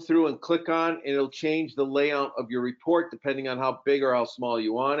come through and click on, and it'll change the layout of your report depending on how big or how small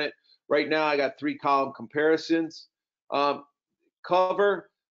you want it. Right now, I got 3 column comparisons. Cover.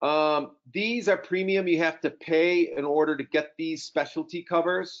 These are premium. You have to pay in order to get these specialty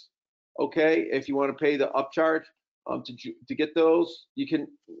covers. Okay, if you want to pay the upcharge to get those, you can.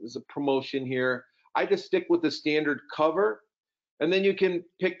 There's a promotion here. I just stick with the standard cover. And then you can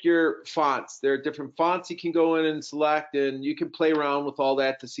pick your fonts. There are different fonts you can go in and select, and you can play around with all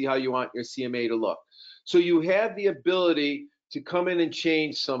that to see how you want your CMA to look. So you have the ability to come in and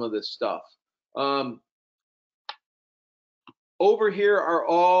change some of this stuff. Over here are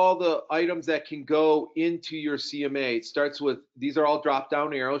all the items that can go into your CMA. It starts with, these are all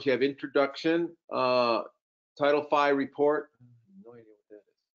drop-down arrows. You have introduction, Title V report. No idea what that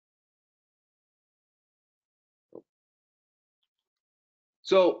is.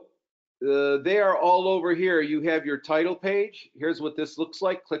 So they are all over here. You have your title page. Here's what this looks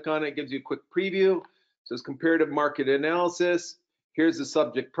like. Click on it, it gives you a quick preview. It says Comparative Market Analysis. Here's the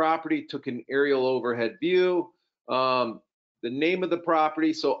subject property, took an aerial overhead view. The name of the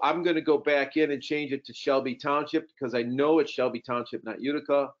property. So I'm going to go back in and change it to Shelby Township because I know it's Shelby Township, not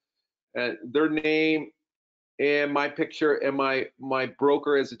Utica. And their name and my picture and my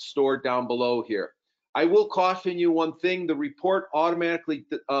broker as it's stored down below here. I will caution you one thing, the report automatically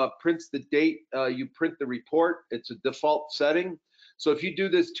prints the date you print the report. It's a default setting. So if you do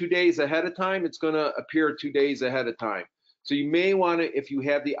this 2 days ahead of time, it's going to appear 2 days ahead of time. So you may want to, if you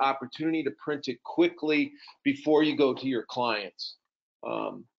have the opportunity, to print it quickly before you go to your clients.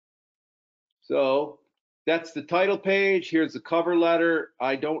 So that's the title page. Here's the cover letter.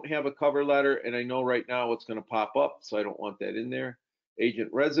 I don't have a cover letter, and I know right now what's going to pop up, so I don't want that in there. Agent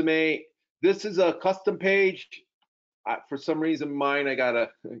resume. This is a custom page. For some reason, mine, I gotta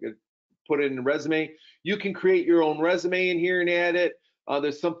put it in the resume. You can create your own resume in here and add it.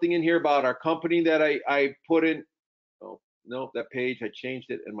 There's something in here about our company that I put in. Oh, no, that page, I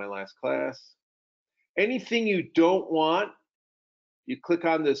changed it in my last class. Anything you don't want, you click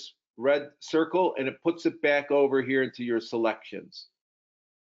on this red circle and it puts it back over here into your selections.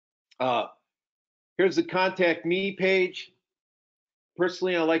 Here's the contact me page.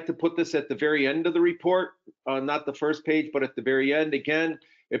 Personally, I like to put this at the very end of the report, not the first page, but at the very end. Again,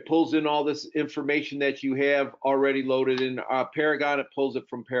 it pulls in all this information that you have already loaded in Paragon. It pulls it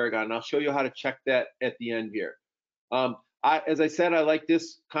from Paragon. I'll show you how to check that at the end here. As I said, I like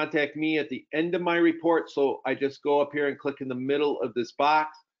this contact me at the end of my report. So I just go up here and click in the middle of this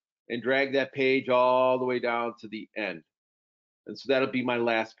box and drag that page all the way down to the end. And so that'll be my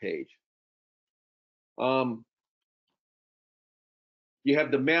last page. You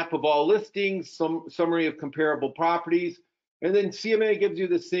have the map of all listings, some summary of comparable properties, and then CMA gives you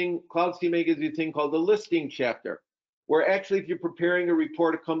this thing, Cloud CMA gives you a thing called the listing chapter, where actually if you're preparing a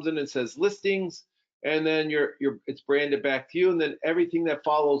report, it comes in and says listings, and then it's branded back to you, and then everything that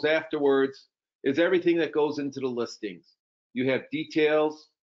follows afterwards is everything that goes into the listings. You have details.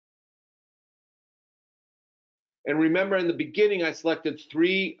 And remember in the beginning, I selected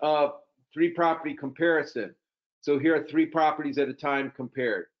three property comparison. So here are 3 properties at a time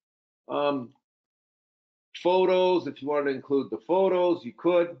compared. Photos, if you want to include the photos, you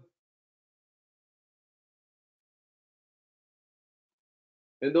could.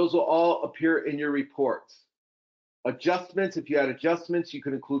 And those will all appear in your reports. Adjustments, if you had adjustments, you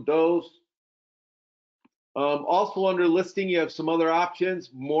could include those. Also under listing, you have some other options,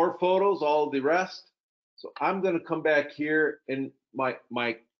 more photos, all of the rest. So I'm going to come back here and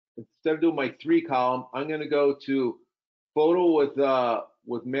instead of doing my 3 column, I'm going to go to photo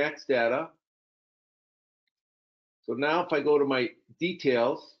with max data. So now if I go to my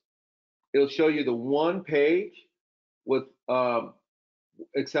details, it'll show you the 1 page with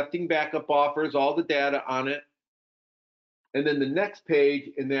accepting backup offers, all the data on it. And then the next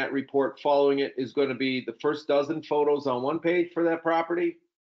page in that report following it is going to be the first dozen photos on 1 page for that property,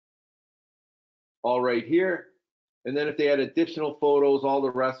 all right here. And then if they had additional photos, all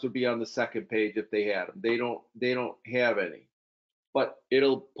the rest would be on the 2nd page if they had them. They don't have any, but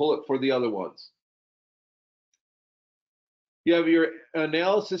it'll pull it for the other ones. You have your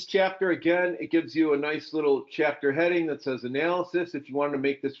analysis chapter. Again, it gives you a nice little chapter heading that says analysis if you want to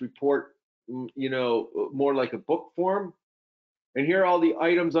make this report, more like a book form. And here are all the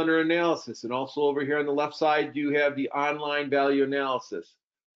items under analysis. And also over here on the left side, you have the online value analysis.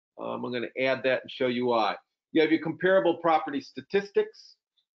 I'm going to add that and show you why. You have your comparable property statistics.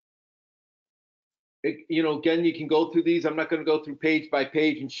 Again, you can go through these. I'm not going to go through page by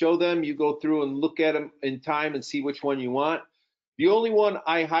page and show them. You go through and look at them in time and see which one you want. The only one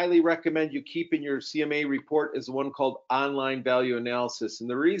I highly recommend you keep in your CMA report is the one called online value analysis. And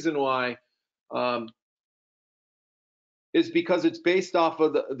the reason why is because it's based off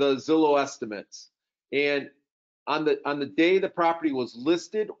of the Zillow estimates. And on the day the property was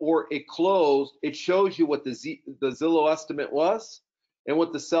listed or it closed, it shows you what the Zillow estimate was and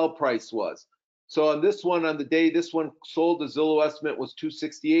what the sell price was. So on this one, on the day this one sold, the Zillow estimate was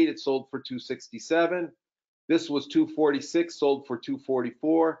 268. It sold for 267. This was 246, sold for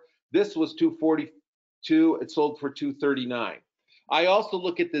 244. This was 242. It sold for 239. I also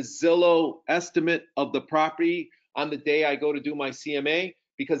look at the Zillow estimate of the property on the day I go to do my CMA,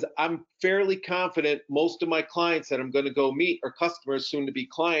 because I'm fairly confident most of my clients that I'm going to go meet, or customers, soon to be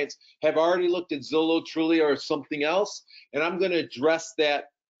clients, have already looked at Zillow, Trulia, or something else, and I'm going to address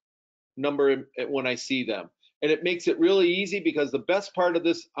that number when I see them. And it makes it really easy, because the best part of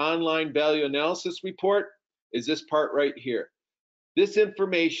this online value analysis report is this part right here. This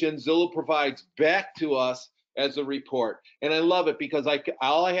information Zillow provides back to us as a report. And I love it, because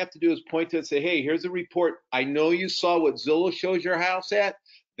all I have to do is point to it and say, hey, here's a report. I know you saw what Zillow shows your house at.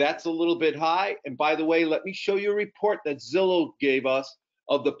 That's a little bit high. And by the way, let me show you a report that Zillow gave us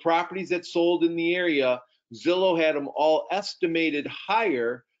of the properties that sold in the area. Zillow had them all estimated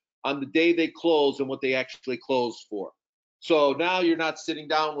higher on the day they closed than what they actually closed for. So now you're not sitting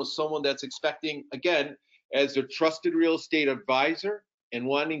down with someone that's expecting, again, as their trusted real estate advisor and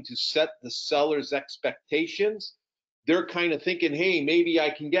wanting to set the seller's expectations. They're kind of thinking, hey, maybe I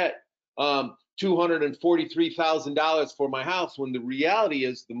can get $243,000 for my house, when the reality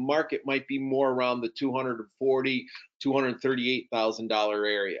is the market might be more around the $240,000, $238,000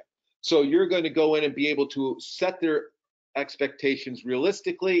 area. So you're going to go in and be able to set their expectations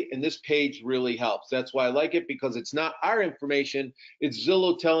realistically, and this page really helps. That's why I like it, because it's not our information, it's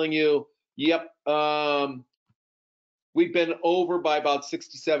Zillow telling you, yep, we've been over by about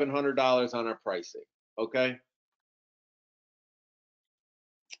 $6,700 on our pricing, okay?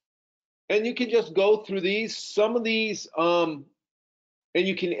 And you can just go through these, some of these, and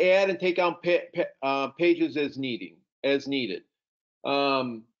you can add and take out pages as needed.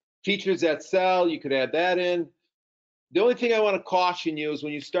 Features that sell, you could add that in. The only thing I want to caution you is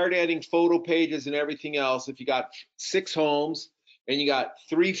when you start adding photo pages and everything else, if you got 6 homes and you got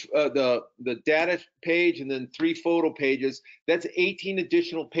 3, the data page and then 3 photo pages, that's 18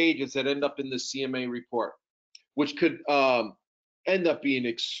 additional pages that end up in the CMA report, which could end up being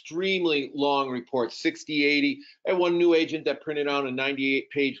extremely long reports, 60, 80. I had one new agent that printed out a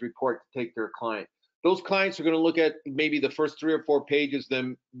 98-page report to take their client. Those clients are going to look at maybe the first 3 or 4 pages,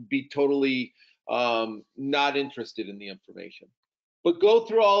 then be totally not interested in the information. But go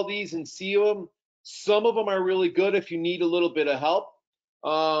through all these and see them. Some of them are really good if you need a little bit of help.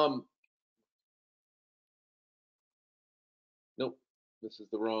 Nope, this is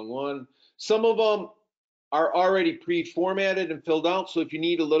the wrong one. Some of them are already pre-formatted and filled out, so if you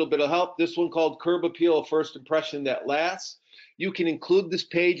need a little bit of help, this one called Curb Appeal, a First Impression That Lasts. You can include this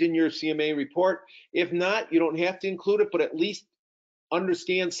page in your CMA report. If not, you don't have to include it, but at least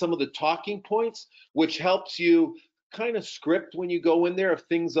understand some of the talking points, which helps you kind of script when you go in there of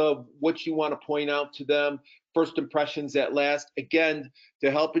things of what you want to point out to them, first impressions that last, again,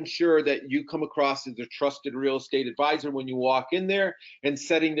 to help ensure that you come across as a trusted real estate advisor when you walk in there and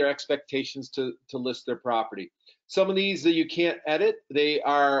setting their expectations to list their property. Some of these that you can't edit, they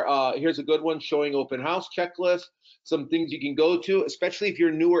are, here's a good one showing open house checklist, some things you can go to, especially if you're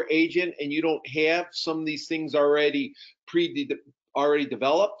a newer agent and you don't have some of these things already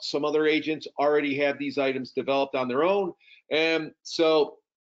developed. Some other agents already have these items developed on their own, and so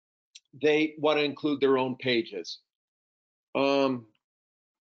they want to include their own pages. Kim,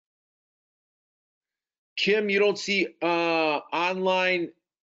 you don't see online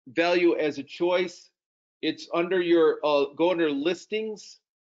value as a choice. It's under your go under listings,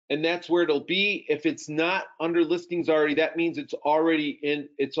 and that's where it'll be. If it's not under listings already, that means it's already in.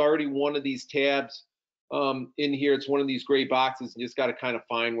 It's already one of these tabs. In here, it's one of these gray boxes, and you just got to kind of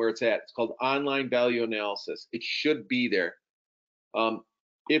find where it's at. It's called Online Value Analysis. It should be there.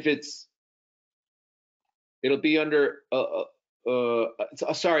 If it'll be under,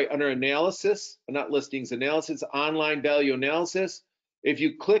 under Analysis, not Listings, Analysis, Online Value Analysis. If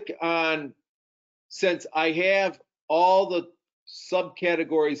you click on, since I have all the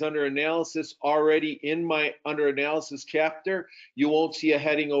subcategories under analysis already in my under analysis chapter, you won't see a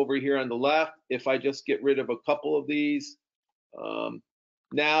heading over here on the left. If I just get rid of a couple of these,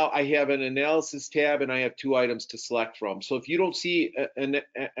 now I have an analysis tab and I have 2 items to select from. So if you don't see an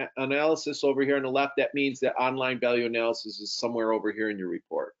analysis over here on the left, that means that online value analysis is somewhere over here in your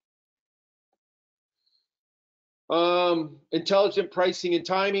report. Intelligent pricing and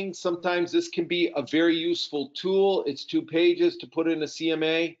timing. Sometimes this can be a very useful tool. It's 2 pages to put in a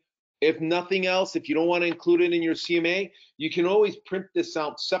CMA. If nothing else, if you don't want to include it in your CMA, you can always print this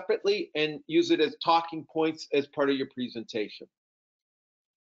out separately and use it as talking points as part of your presentation.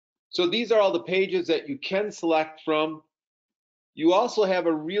 So these are all the pages that you can select from. You also have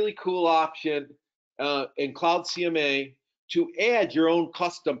a really cool option in Cloud CMA to add your own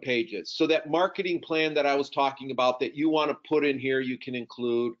custom pages. So that marketing plan that I was talking about that you want to put in here, you can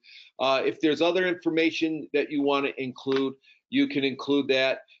include. If there's other information that you want to include, you can include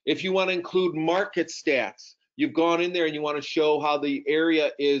that. If you want to include market stats, you've gone in there and you want to show how the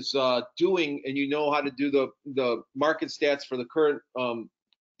area is doing, and you know how to do the market stats for the current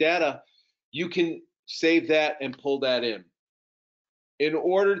data, you can save that and pull that in. In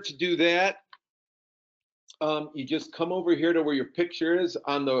order to do that, you just come over here to where your picture is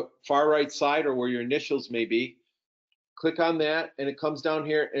on the far right side, or where your initials may be. Click on that, and it comes down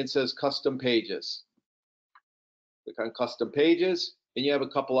here and it says Custom Pages. Click on Custom Pages, and you have a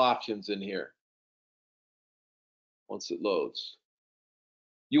couple options in here once it loads.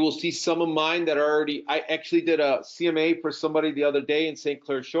 You will see some of mine that are already, I actually did a CMA for somebody the other day in St.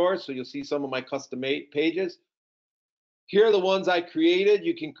 Clair Shores, so you'll see some of my custom made pages. Here are the ones I created.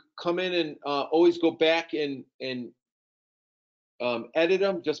 You can come in and always go back and edit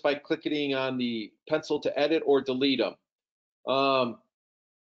them just by clicking on the pencil to edit or delete them.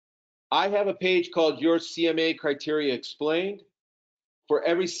 I have a page called Your CMA Criteria Explained. For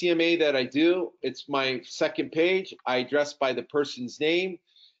every CMA that I do, it's my second page. I address by the person's name,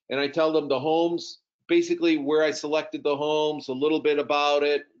 and I tell them the homes, basically where I selected the homes, a little bit about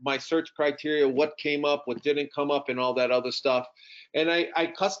it, my search criteria, what came up, what didn't come up, and all that other stuff. And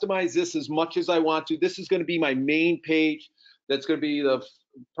I customize this as much as I want to. This is going to be my main page. That's going to be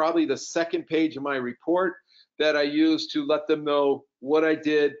probably the second page of my report that I use to let them know what I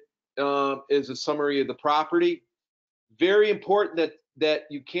did is a summary of the property. Very important that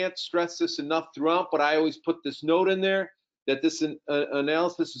you can't stress this enough throughout, but I always put this note in there that this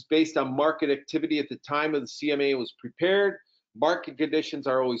analysis is based on market activity at the time of the CMA was prepared. Market conditions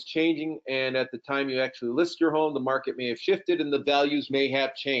are always changing, and at the time you actually list your home, the market may have shifted and the values may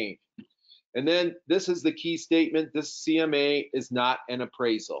have changed. And then this is the key statement: this CMA is not an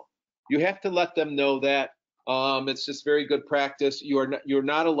appraisal. You have to let them know that. It's just very good practice. You're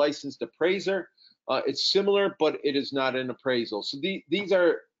not a licensed appraiser. It's similar, but it is not an appraisal. So these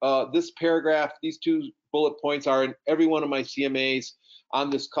are, this paragraph, these 2 bullet points are in every one of my CMAs on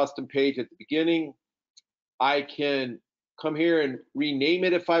this custom page at the beginning. I can come here and rename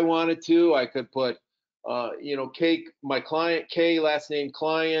it if I wanted to. I could put, you know, K, my client, K, last name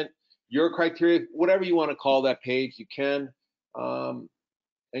client, your criteria, whatever you want to call that page, you can,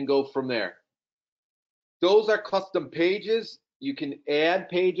 and go from there. Those are custom pages. You can add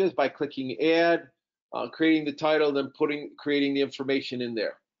pages by clicking add, creating the title, then creating the information in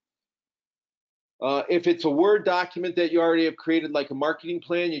there. If it's a Word document that you already have created, like a marketing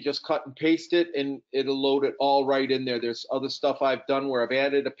plan, you just cut and paste it and it'll load it all right in there. There's other stuff I've done where I've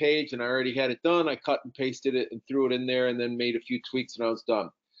added a page and I already had it done. I cut and pasted it and threw it in there and then made a few tweaks and I was done.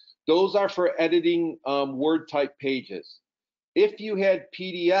 Those are for editing Word type pages. If you had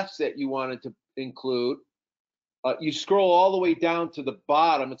PDFs that you wanted to include, you scroll all the way down to the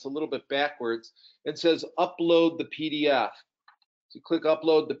bottom. It's a little bit backwards. It says upload the PDF. So you click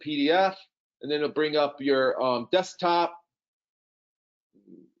upload the PDF, and then it'll bring up your desktop.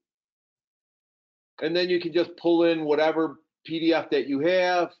 And then you can just pull in whatever PDF that you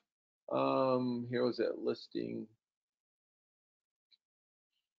have. Here was that listing.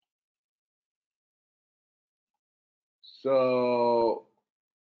 So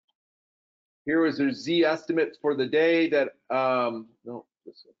here was their Z estimate for the day that, no,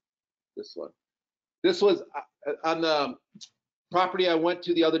 this one. This was on the property I went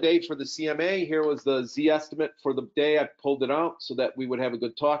to the other day for the CMA. Here was the Z estimate for the day. I pulled it out so that we would have a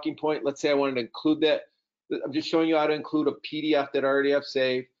good talking point. Let's say I wanted to include that. I'm just showing you how to include a PDF that I already have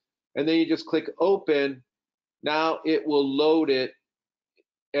saved. And then you just click open. Now it will load it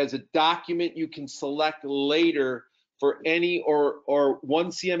as a document you can select later for any or one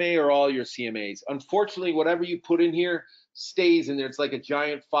CMA or all your CMAs. Unfortunately, whatever you put in here stays in there. It's like a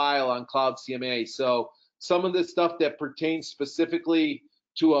giant file on Cloud CMA. So some of the stuff that pertains specifically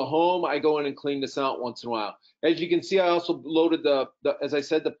to a home, I go in and clean this out once in a while. As you can see, I also loaded as I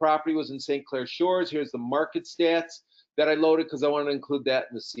said, the property was in St. Clair Shores. Here's the market stats that I loaded because I wanted to include that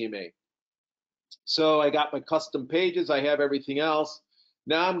in the CMA. So I got my custom pages. I have everything else.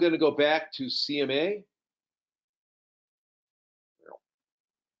 Now I'm going to go back to CMA.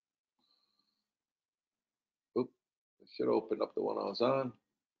 Oop, I should have opened up the one I was on.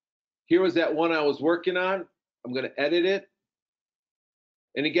 Here was that one I was working on. I'm going to edit it.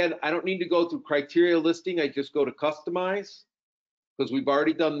 And again, I don't need to go through criteria listing. I just go to customize because we've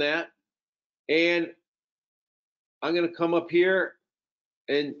already done that. And I'm going to come up here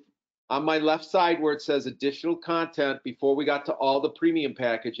and on my left side where it says additional content, before we got to all the premium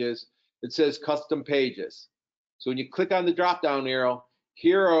packages, it says custom pages. So when you click on the drop down arrow,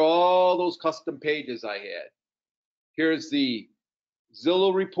 here are all those custom pages I had. Here's the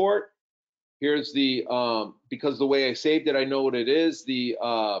Zillow report. Here's the, because the way I saved it, I know what it is, the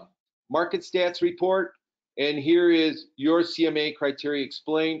market stats report. And here is your CMA criteria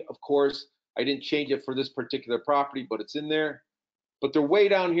explained. Of course, I didn't change it for this particular property, but it's in there. But they're way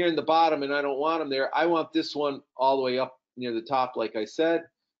down here in the bottom and I don't want them there. I want this one all the way up near the top, like I said.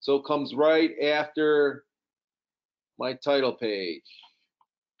 So it comes right after my title page.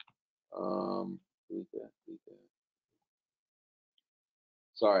 Delete that.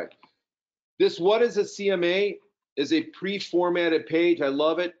 Sorry. This what is a CMA is a pre-formatted page. I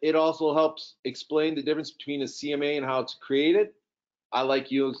love it. It also helps explain the difference between a CMA and how it's created. I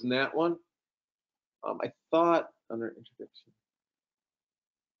like using that one. I thought under introduction.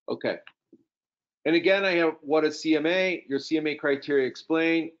 Okay. And again, I have what is CMA, your CMA criteria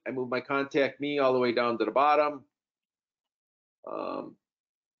explained. I move my contact me all the way down to the bottom.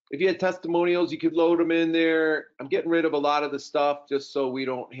 If you had testimonials, you could load them in there. I'm getting rid of a lot of the stuff just so we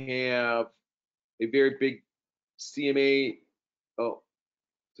don't have a very big CMA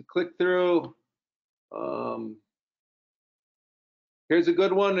to click through. Here's a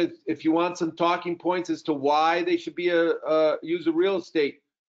good one. If you want some talking points as to why they should be use a real estate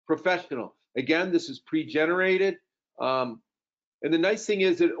professional. Again, this is pre-generated. And the nice thing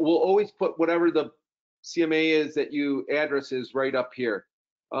is that we'll always put whatever the CMA is that you address is right up here.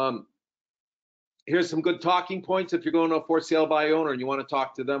 Here's some good talking points if you're going to a for sale by owner and you want to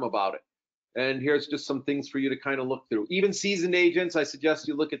talk to them about it. And here's just some things for you to kind of look through. Even seasoned agents, I suggest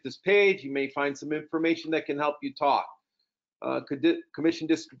you look at this page. You may find some information that can help you talk. Commission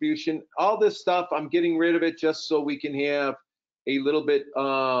distribution, all this stuff, I'm getting rid of it just so we can have a little bit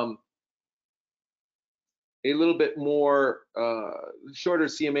more shorter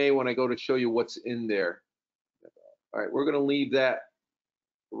CMA when I go to show you what's in there. All right, we're going to leave that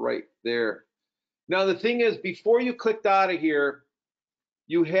right there. Now the thing is, before you clicked out of here,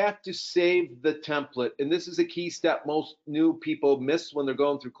 you have to save the template. And this is a key step most new people miss when they're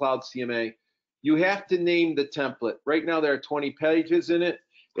going through Cloud CMA. You have to name the template. Right now there are 20 pages in it.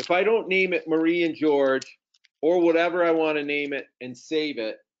 If I don't name it Marie and George or whatever I want to name it and save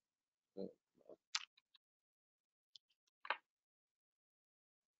it,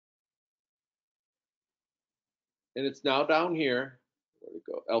 and it's now down here, where we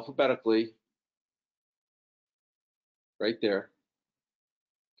go, alphabetically, right there.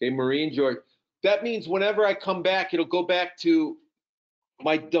 Okay, Marie and George. That means whenever I come back, it'll go back to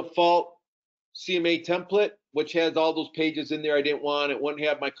my default CMA template, which has all those pages in there I didn't want. It wouldn't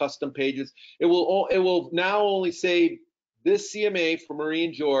have my custom pages. It will now only save this CMA for Marie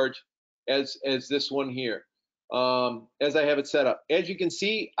and George as this one here, as I have it set up. As you can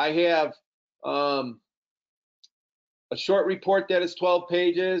see, I have a short report that is 12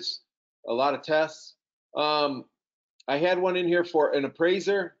 pages, a lot of tests. I had one in here for an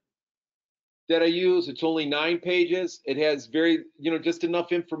appraiser that I use. It's only 9 pages. It has very, just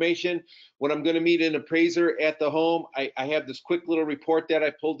enough information. When I'm going to meet an appraiser at the home, I have this quick little report that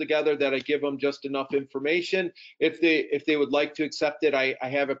I pulled together that I give them just enough information. If they would like to accept it, I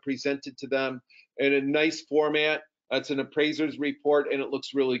have it presented to them in a nice format. It's an appraiser's report and it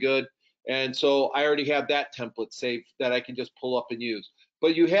looks really good. And so I already have that template saved that I can just pull up and use.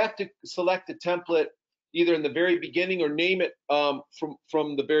 But you have to select a template either in the very beginning or name it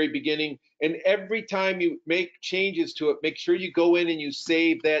from the very beginning. And every time you make changes to it, make sure you go in and you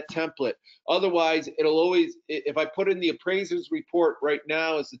save that template. Otherwise, it'll always, if I put in the appraiser's report right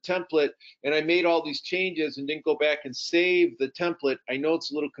now as the template, and I made all these changes and didn't go back and save the template, I know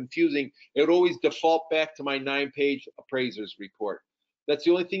it's a little confusing. It would always default back to my 9-page appraiser's report. That's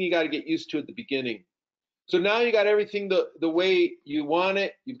the only thing you got to get used to at the beginning. So now you got everything the way you want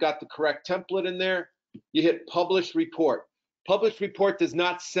it. You've got the correct template in there. You hit publish report. Publish report does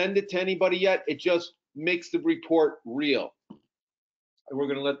not send it to anybody yet. It just makes the report real. And we're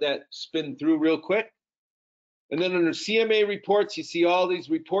going to let that spin through real quick. And then under CMA reports, you see all these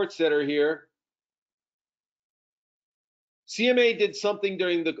reports that are here. CMA did something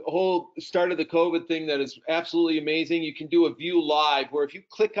during the whole start of the COVID thing that is absolutely amazing. You can do a view live, where if you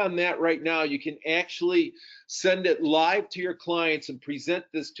click on that right now, you can actually send it live to your clients and present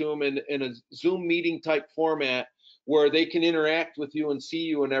this to them in a Zoom meeting type format where they can interact with you and see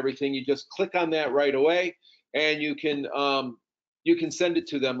you and everything. You just click on that right away and you can send it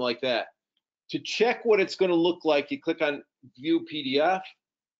to them like that. To check what it's going to look like, you click on view PDF,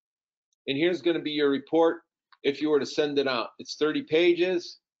 and here's going to be your report. If you were to send it out, it's 30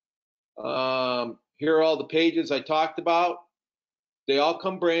 pages. Here are all the pages I talked about. They all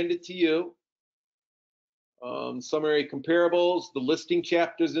come branded to you. Summary comparables, the listing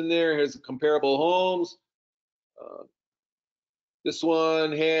chapters in there. Here's the comparable homes. This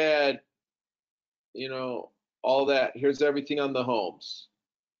one had, all that. Here's everything on the homes.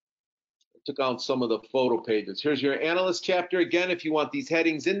 I took out some of the photo pages. Here's your analyst chapter. Again, if you want these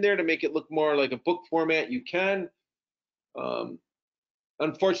headings in there to make it look more like a book format, you can.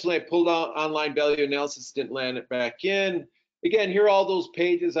 Unfortunately, I pulled out online value analysis, didn't land it back in. Again, here are all those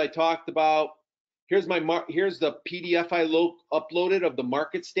pages I talked about. Here's the PDF I uploaded of the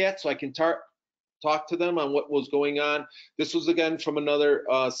market stats, so I can talk to them on what was going on. This was again from another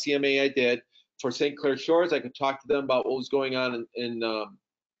CMA I did for St. Clair Shores. I could talk to them about what was going on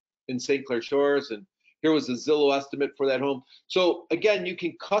in St. Clair Shores, and here was the Zillow estimate for that home. So again, you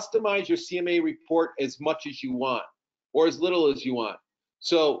can customize your CMA report as much as you want or as little as you want.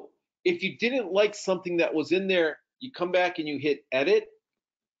 So if you didn't like something that was in there, you come back and you hit edit.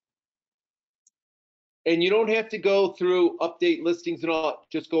 And you don't have to go through update listings and all.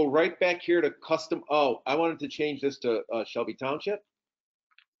 Just go right back here to custom. Oh, I wanted to change this to Shelby Township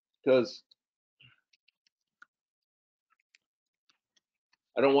because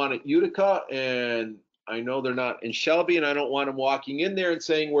I don't want it Utica, and I know they're not in Shelby, and I don't want them walking in there and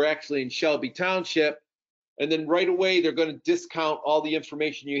saying we're actually in Shelby Township. And then right away, they're going to discount all the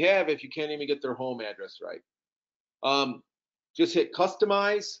information you have if you can't even get their home address right. Just hit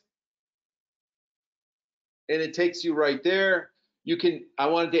customize, and it takes you right there. I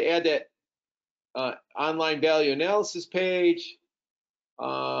wanted to add that online value analysis page.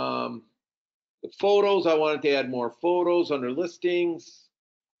 The photos, I wanted to add more photos under listings.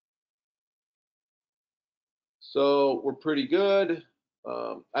 So we're pretty good.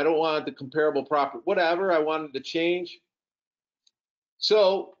 I don't want the comparable property, whatever I wanted to change.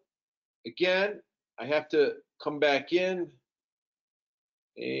 So again, I have to come back in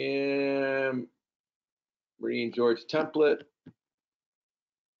and Marie and George template.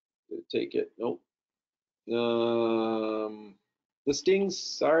 Take it, nope. listings,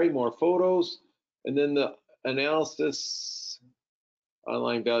 sorry, more photos, and then the analysis,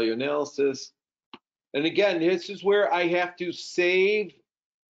 online value analysis. And again, this is where I have to save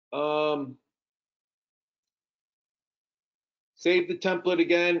save the template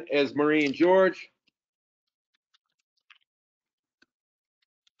again as Marie and George.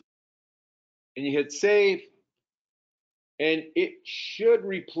 And you hit save, and it should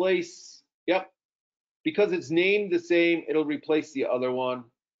replace, yep, because it's named the same, it'll replace the other one.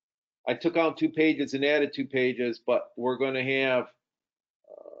 I took out 2 pages and added 2 pages, but we're going to have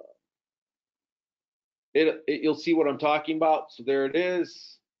you'll see what I'm talking about. So there it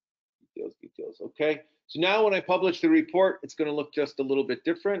is. Details. Okay. So now when I publish the report, it's going to look just a little bit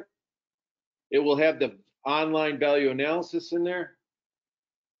different. It will have the online value analysis in there,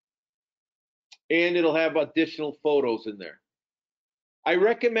 and it'll have additional photos in there. I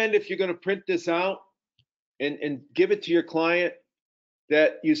recommend, if you're going to print this out and give it to your client,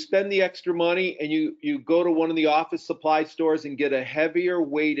 that you spend the extra money and you go to one of the office supply stores and get a heavier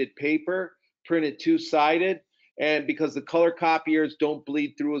weighted paper, print it 2-sided, and because the color copiers don't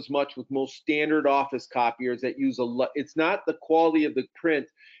bleed through as much with most standard office copiers that use a lot. It's not the quality of the print,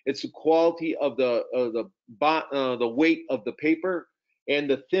 it's the quality of the weight of the paper. And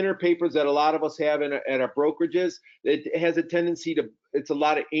the thinner papers that a lot of us have at our brokerages, it has a tendency to, it's a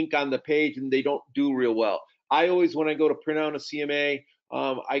lot of ink on the page and they don't do real well. I always, when I go to print out a CMA,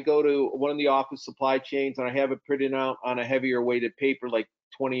 I go to one of the office supply chains and I have it printed out on a heavier weighted paper, like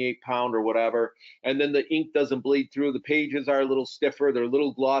 28-pound or whatever. And then the ink doesn't bleed through. The pages are a little stiffer, they're a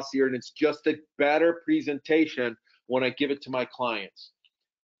little glossier, and it's just a better presentation when I give it to my clients.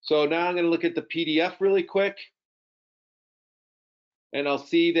 So now I'm going to look at the PDF really quick. And I'll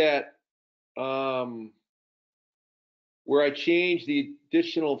see that where I changed the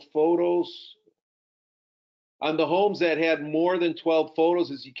additional photos on the homes that had more than 12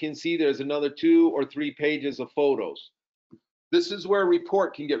 photos, as you can see, there's another 2 or 3 pages of photos. This is where a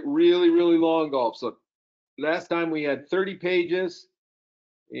report can get really, really long, Golf. So last time we had 30 pages,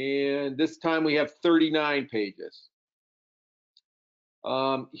 and this time we have 39 pages.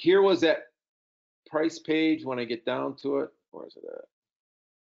 Here was that price page when I get down to it. Where is it at?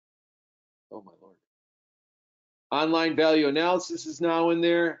 Oh, my Lord. Online value analysis is now in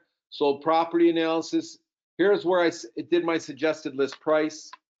there. Sold property analysis. Here's where I did my suggested list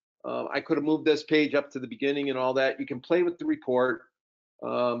price. I could have moved this page up to the beginning and all that. You can play with the report.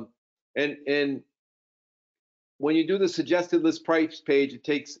 And when you do the suggested list price page, it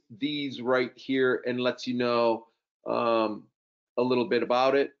takes these right here and lets you know a little bit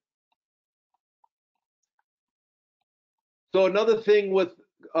about it. So another thing with,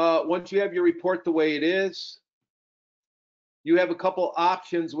 once you have your report the way it is, you have a couple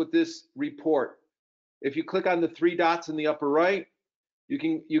options with this report. If you click on the 3 dots in the upper right, you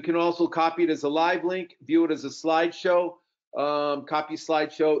can also copy it as a live link, view it as a slideshow, copy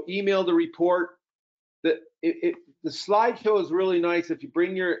slideshow, email the report. The slideshow is really nice if you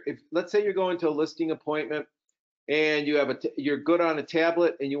bring let's say you're going to a listing appointment and you have you're good on a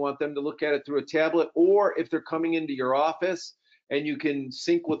tablet and you want them to look at it through a tablet, or if they're coming into your office and you can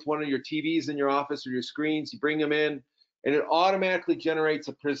sync with one of your TVs in your office or your screens, you bring them in and it automatically generates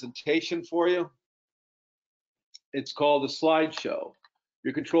a presentation for you. It's called a slideshow.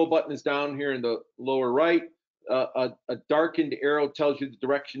 Your control button is down here in the lower right. A darkened arrow tells you the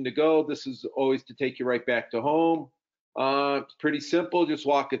direction to go. This is always to take you right back to home. It's pretty simple. Just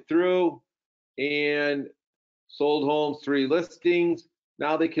walk it through. And sold homes, 3 listings.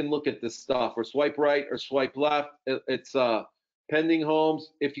 Now they can look at this stuff, or swipe right or swipe left. It's pending homes.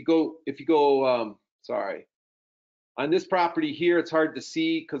 If you go, sorry, on this property here, it's hard to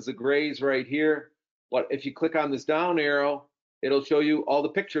see because the gray's right here. But if you click on this down arrow, it'll show you all the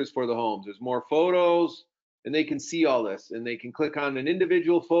pictures for the homes. There's more photos, and they can see all this, and they can click on an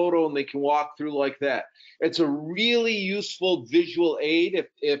individual photo and they can walk through like that. It's a really useful visual aid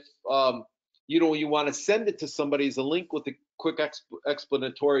if you want to send it to somebody as a link with a quick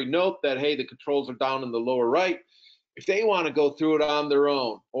explanatory note that, hey, the controls are down in the lower right. If they want to go through it on their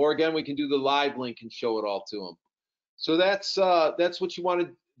own, or again, we can do the live link and show it all to them. So that's what you want to.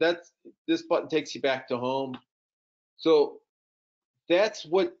 This button takes you back to home. So that's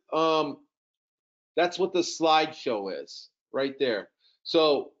what the slideshow is right there.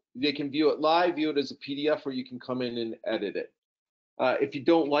 So they can view it live, view it as a PDF, or you can come in and edit it. If you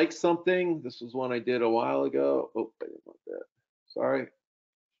don't like something, this was one I did a while ago. Oh, I didn't want that. Sorry.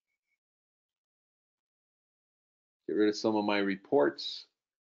 Get rid of some of my reports.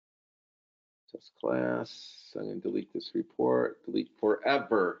 Test class. I'm going to delete this report. Delete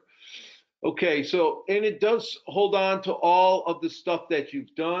forever. Okay, so, and it does hold on to all of the stuff that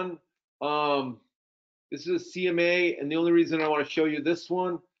you've done. This is a CMA, and the only reason I want to show you this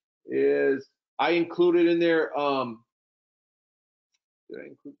one is I included in there, did I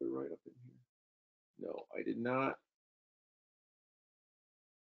include the write-up in here? No, I did not.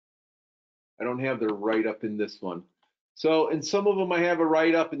 I don't have the write-up in this one. So in some of them I have a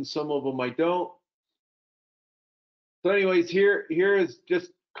write-up, and some of them I don't. So anyways, here is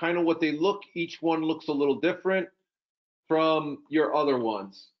just kind of what they look. Each one looks a little different from your other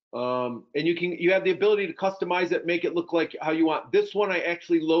ones. And you have the ability to customize it, make it look like how you want. This one, I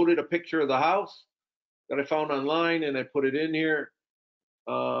actually loaded a picture of the house that I found online, and I put it in here.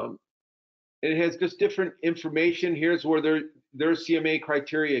 It has just different information. Here's where their CMA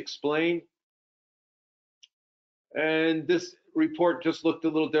criteria explained. And this report just looked a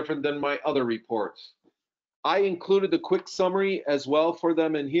little different than my other reports. I included the quick summary as well for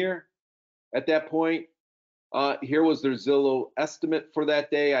them in here. At that point, here was their Zillow estimate for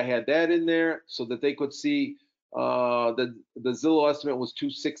that day. I had that in there so that they could see the Zillow estimate was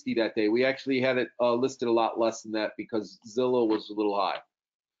 260 that day. We actually had it listed a lot less than that because Zillow was a little high.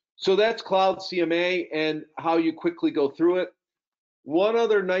 So that's Cloud CMA and how you quickly go through it. One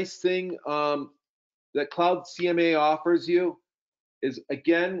other nice thing that Cloud CMA offers you is,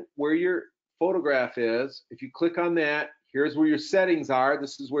 again, where your photograph is. If you click on that, here's where your settings are.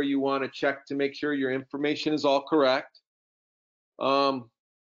 This is where you want to check to make sure your information is all correct.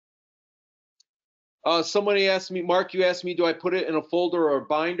 Somebody asked me, Mark, you asked me, do I put it in a folder or a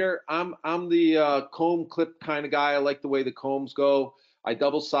binder? I'm the comb clip kind of guy. I like the way the combs go. I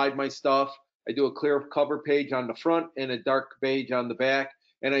double side my stuff. I do a clear cover page on the front and a dark page on the back,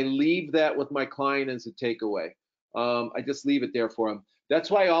 and I leave that with my client as a takeaway. I just leave it there for them.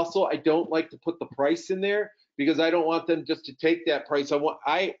 That's why also I don't like to put the price in there, because I don't want them just to take that price.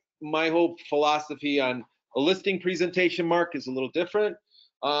 My whole philosophy on a listing presentation, Mark, is a little different.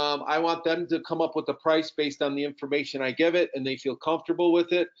 I want them to come up with the price based on the information I give it, and they feel comfortable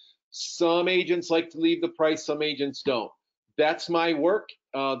with it. Some agents like to leave the price, some agents don't. That's my work.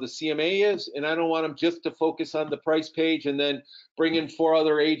 The CMA is, and I don't want them just to focus on the price page and then bring in 4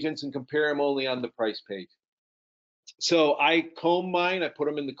 other agents and compare them only on the price page. So I comb mine, I put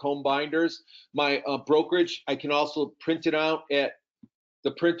them in the comb binders. My brokerage, I can also print it out at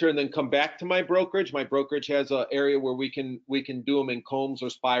the printer and then come back to my brokerage. My brokerage has an area where we can do them in combs or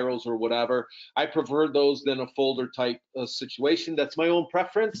spirals or whatever. I prefer those than a folder type situation. That's my own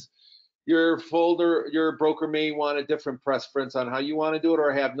preference. Your broker may want a different preference on how you want to do it,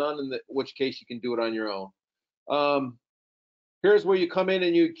 or have none, in which case you can do it on your own. Here's where you come in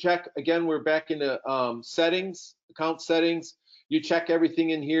and you check. Again, we're back into settings, account settings. You check everything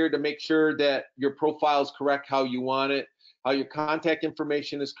in here to make sure that your profile is correct how you want it, how your contact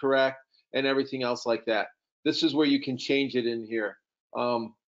information is correct, and everything else like that. This is where you can change it in here.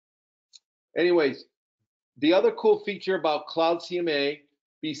 Anyways, the other cool feature about Cloud CMA,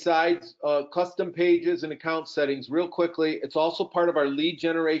 besides custom pages and account settings, real quickly, it's also part of our lead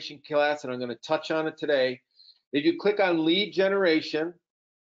generation class, and I'm going to touch on it today. If you click on lead generation,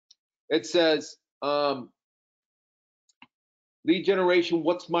 it says lead generation,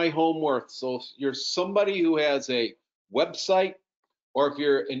 what's my home worth? So if you're somebody who has a website, or if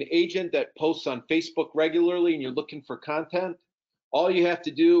you're an agent that posts on Facebook regularly and you're looking for content, all you have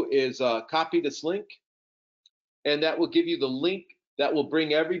to do is copy this link, and that will give you the link that will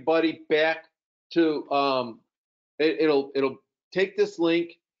bring everybody back to, it'll take this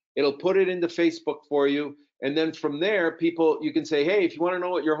link, it'll put it into Facebook for you, and then from there, you can say, hey, if you want to know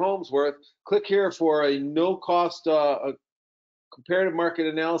what your home's worth, click here for a no-cost comparative market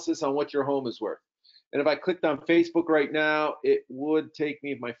analysis on what your home is worth. And if I clicked on Facebook right now, it would take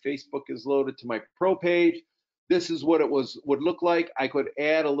me, if my Facebook is loaded, to my pro page. This is what it would look like. I could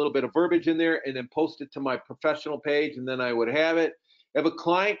add a little bit of verbiage in there and then post it to my professional page, and then I would have it. If a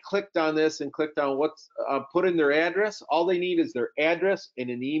client clicked on this and clicked on put in their address, all they need is their address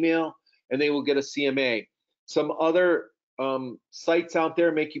and an email, and they will get a CMA. Some other sites out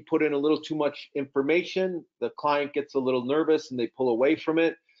there make you put in a little too much information. The client gets a little nervous and they pull away from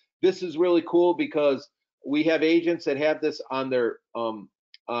it. This is really cool because we have agents that have this on their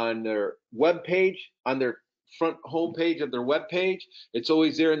web page, on their front home page of their web page. It's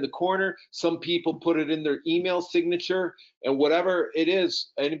always there in the corner. Some people put it in their email signature, and whatever it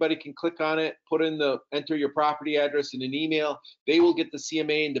is, anybody can click on it, enter your property address and an email. They will get the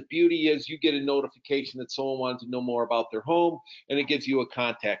CMA, and the beauty is you get a notification that someone wanted to know more about their home, and it gives you a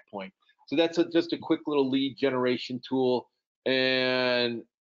contact point. So that's just a quick little lead generation tool, and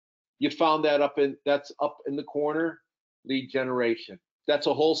you found that that's up in the corner, lead generation. That's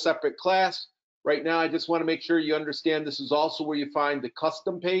a whole separate class. Right now, I just want to make sure you understand this is also where you find the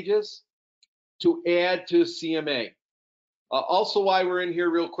custom pages to add to CMA. Also, while we're in here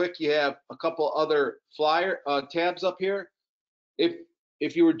real quick, you have a couple other flyer tabs up here.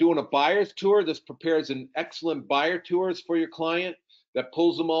 If you were doing a buyer's tour, this prepares an excellent buyer tours for your client that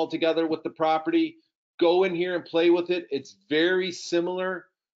pulls them all together with the property. Go in here and play with it. It's very similar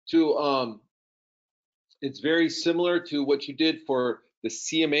to what you did for the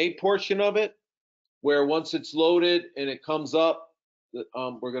CMA portion of it, where once it's loaded and it comes up,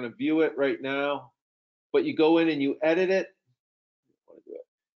 we're going to view it right now, but you go in and you edit it.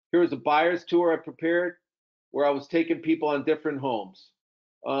 Here's a buyer's tour I prepared where I was taking people on different homes.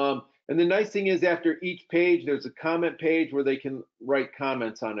 And the nice thing is after each page, there's a comment page where they can write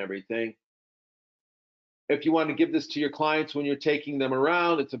comments on everything. If you want to give this to your clients when you're taking them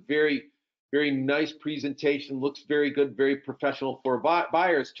around, it's a very, very nice presentation, looks very good, very professional for a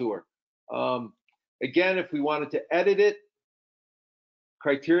buyer's tour. Again, if we wanted to edit it,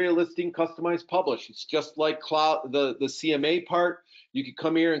 criteria listing, customize, publish. It's just like the CMA part. You could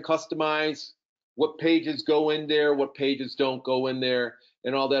come here and customize what pages go in there, what pages don't go in there,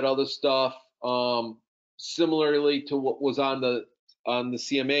 and all that other stuff, similarly to what was on the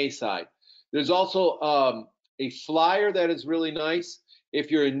CMA side. There's also a flyer that is really nice.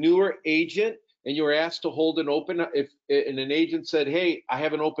 If you're a newer agent and you're asked to hold an open, and an agent said, hey, I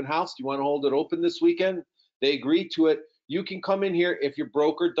have an open house, do you want to hold it open this weekend? They agree to it. You can come in here. If your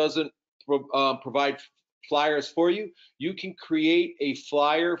broker doesn't provide flyers for you, you can create a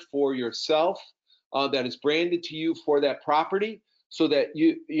flyer for yourself that is branded to you for that property, so that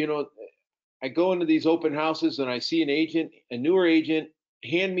you know, I go into these open houses and I see an agent, a newer agent,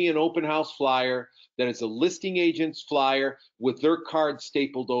 hand me an open house flyer that is a listing agent's flyer with their card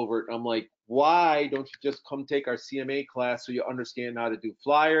stapled over it. I'm like, why don't you just come take our CMA class so you understand how to do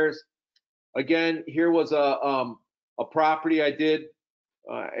flyers? Again, here was a property I did.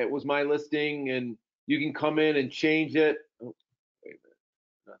 It was my listing, and you can come in and change it. Oh, wait a minute,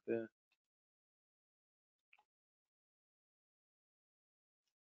 not that.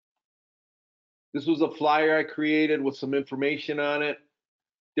 This was a flyer I created with some information on it,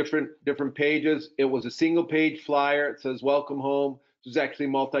 different pages. It was a single page flyer. It says welcome home. This is actually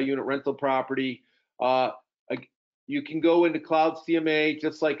multi-unit rental property. You can go into Cloud CMA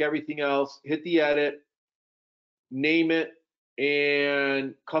just like everything else, hit the edit, name it,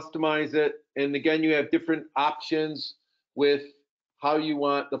 and customize it. And again, you have different options with how you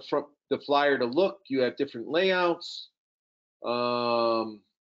want the flyer to look. You have different layouts.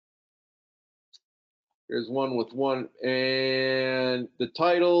 There's one with one and the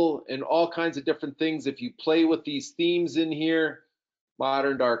title and all kinds of different things. If you play with these themes in here,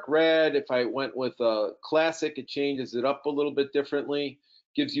 modern dark red, if I went with a classic, it changes it up a little bit differently,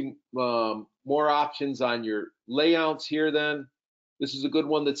 gives you more options on your layouts here. Then this is a good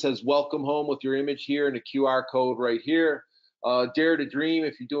one that says welcome home with your image here and a QR code right here. Dare to dream,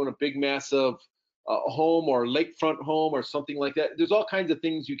 if you're doing a big massive home or lakefront home or something like that. There's all kinds of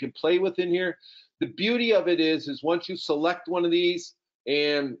things you can play with in here. The beauty of it is once you select one of these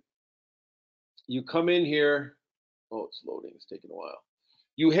and you come in here, oh, it's loading, it's taking a while.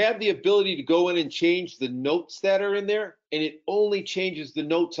 You have the ability to go in and change the notes that are in there, and it only changes the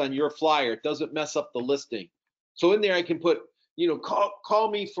notes on your flyer. It doesn't mess up the listing. So in there I can put, you know,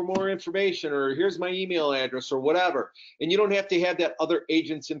 call me for more information, or here's my email address, or whatever. And you don't have to have that other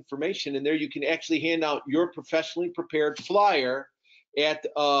agent's information in there. You can actually hand out your professionally prepared flyer at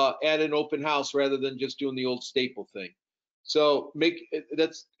an open house rather than just doing the old staple thing. So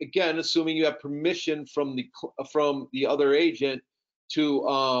that's again assuming you have permission from the other agent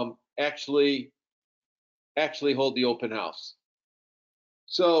to actually hold the open house.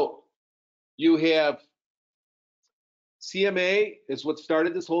 So you have CMA is what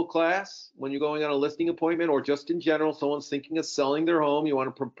started this whole class. When you're going on a listing appointment or just in general, someone's thinking of selling their home, you want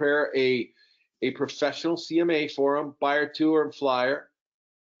to prepare a professional CMA for them, buyer tour and flyer.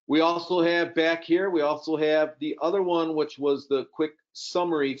 We also have back here, we also have the other one, which was the quick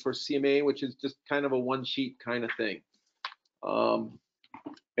summary for CMA, which is just kind of a one sheet kind of thing.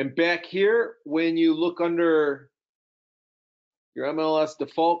 And back here, when you look under your MLS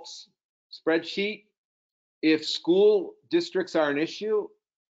defaults spreadsheet, if school districts are an issue,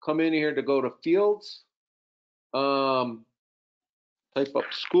 come in here to go to fields, type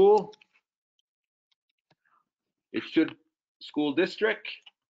up school. It should school district.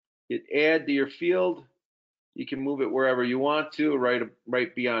 Hit add to your field. You can move it wherever you want to,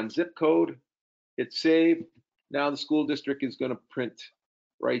 right beyond zip code. Hit save. Now the school district is going to print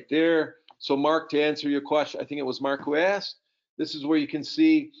right there. So Mark, to answer your question, I think it was Mark who asked, This is where you can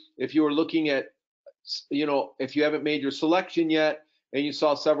see if you were looking at, if you haven't made your selection yet and you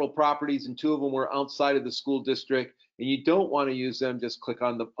saw several properties and 2 of them were outside of the school district and you don't want to use them, just click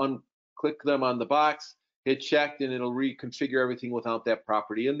on click them on the box, hit checked, and it'll reconfigure everything without that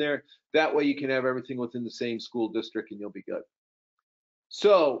property in there. That way you can have everything within the same school district and you'll be good.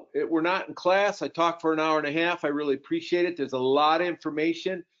 So we're not in class. I talked for an hour and a half. I really appreciate it. There's a lot of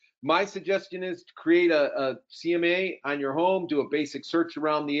information. My suggestion is to create a CMA on your home, do a basic search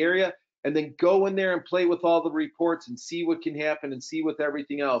around the area, and then go in there and play with all the reports and see what can happen and see with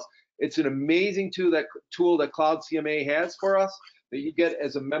everything else. It's an amazing tool that Cloud CMA has for us that you get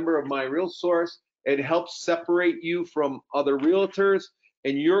as a member of MiRealSource. It helps separate you from other realtors,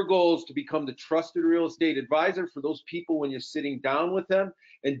 and your goal is to become the trusted real estate advisor for those people when you're sitting down with them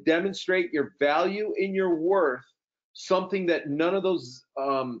and demonstrate your value and your worth, something that none of those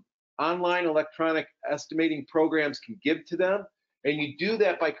online electronic estimating programs can give to them. And you do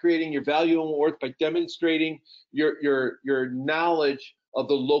that by creating your value and worth by demonstrating your knowledge of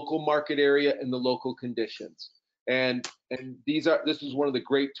the local market area and the local conditions. And this is one of the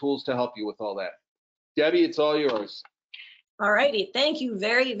great tools to help you with all that. Debbie, it's all yours. All righty. Thank you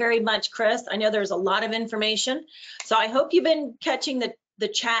very, very much, Chris. I know there's a lot of information. So I hope you've been catching the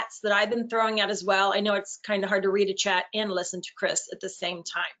chats that I've been throwing out as well. I know it's kind of hard to read a chat and listen to Chris at the same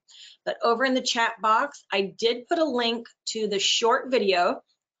time. But over in the chat box, I did put a link to the short video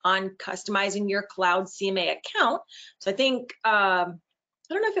on customizing your Cloud CMA account. So I think, I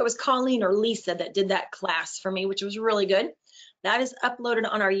don't know if it was Colleen or Lisa that did that class for me, which was really good. That is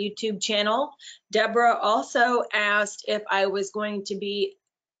uploaded on our YouTube channel. Deborah also asked if I was going to be,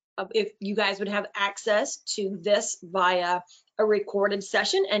 if you guys would have access to this via a recorded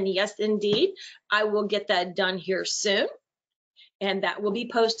session. And yes, indeed, I will get that done here soon. And that will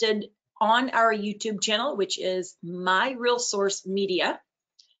be posted on our YouTube channel, which is MiRealSource Media.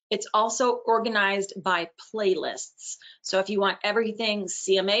 It's also organized by playlists. So if you want everything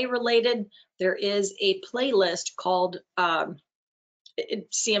CMA related, there is a playlist called CMAs,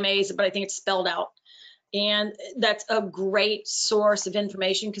 but I think it's spelled out. And that's a great source of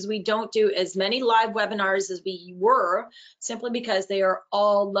information because we don't do as many live webinars as we were, simply because they are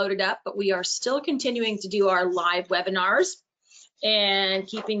all loaded up, but we are still continuing to do our live webinars and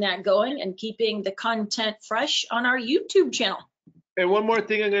keeping that going and keeping the content fresh on our YouTube channel. And one more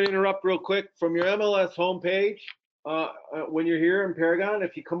thing, I'm going to interrupt real quick. From your MLS homepage, when you're here in Paragon,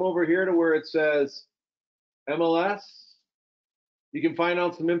 if you come over here to where it says MLS, you can find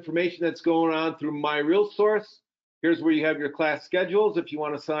out some information that's going on through MiRealSource. Here's where you have your class schedules if you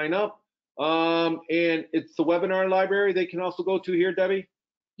want to sign up. And it's the webinar library they can also go to here, Debbie?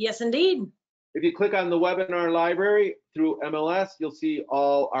 Yes, indeed. If you click on the webinar library through MLS, you'll see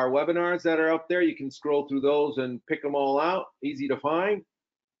all our webinars that are up there. You can scroll through those and pick them all out. Easy to find.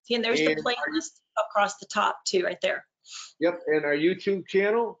 See, and there's the playlist across the top too, right there. Yep, and our YouTube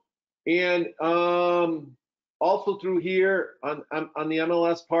channel. And also through here on the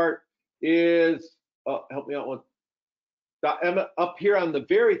MLS part is, help me out with, up here on the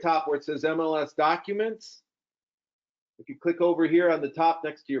very top where it says MLS Documents. If you click over here on the top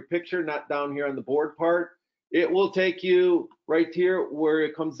next to your picture, not down here on the board part, it will take you right here where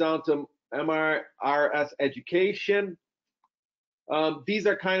it comes down to MRS Education. These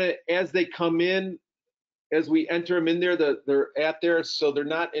are kind of, as they come in, as we enter them in there, they're at there, so they're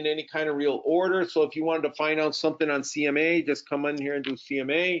not in any kind of real order. So if you wanted to find out something on CMA, just come in here and do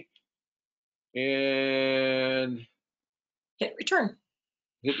CMA and hit return.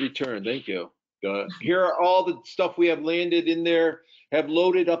 Hit return, thank you. Here are all the stuff we have landed in there, have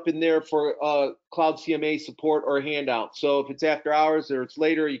loaded up in there for Cloud CMA support or handout. So if it's after hours or it's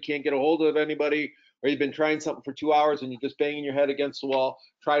later, you can't get a hold of anybody, or you've been trying something for 2 hours and you're just banging your head against the wall,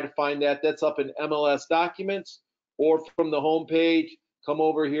 try to find that. That's up in MLS Documents, or from the home page, come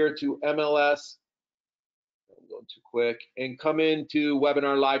over here to MLS. I'm going too quick, and come into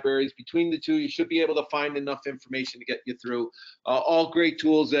webinar libraries. Between the two, you should be able to find enough information to get you through. All great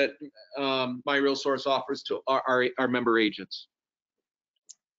tools that MiRealSource offers to our member agents.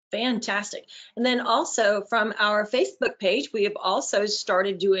 Fantastic. And then also from our Facebook page, we have also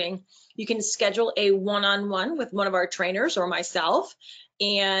started doing, you can schedule a one-on-one with one of our trainers or myself,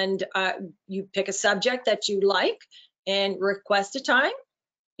 and you pick a subject that you like and request a time,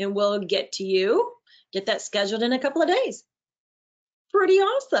 and we'll get to you, get that scheduled in a couple of days. Pretty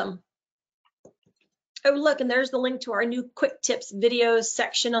awesome. Oh, look, and there's the link to our new quick tips videos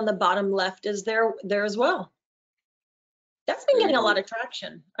section on the bottom left is there as well. That's been getting a lot of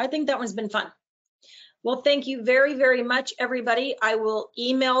traction. I think that one's been fun. Well, thank you very, very much, everybody. I will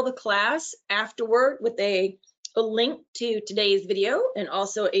email the class afterward with a a link to today's video and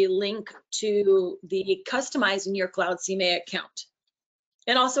also a link to the customizing your Cloud CMA account.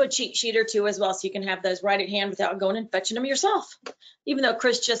 And also a cheat sheet or two as well, so you can have those right at hand without going and fetching them yourself. Even though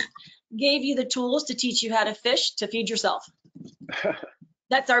Chris just gave you the tools to teach you how to fish, to feed yourself.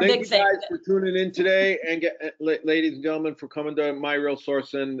 That's our big thing. Thank you guys for tuning in today, and ladies and gentlemen, for coming to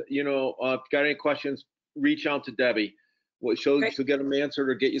MiRealSource. And if you got any questions, reach out to Debbie. She'll get them answered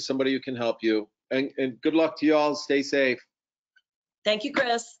or get you somebody who can help you. And good luck to you all. Stay safe. Thank you,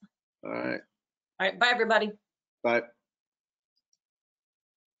 Chris. All right. All right. Bye, everybody. Bye.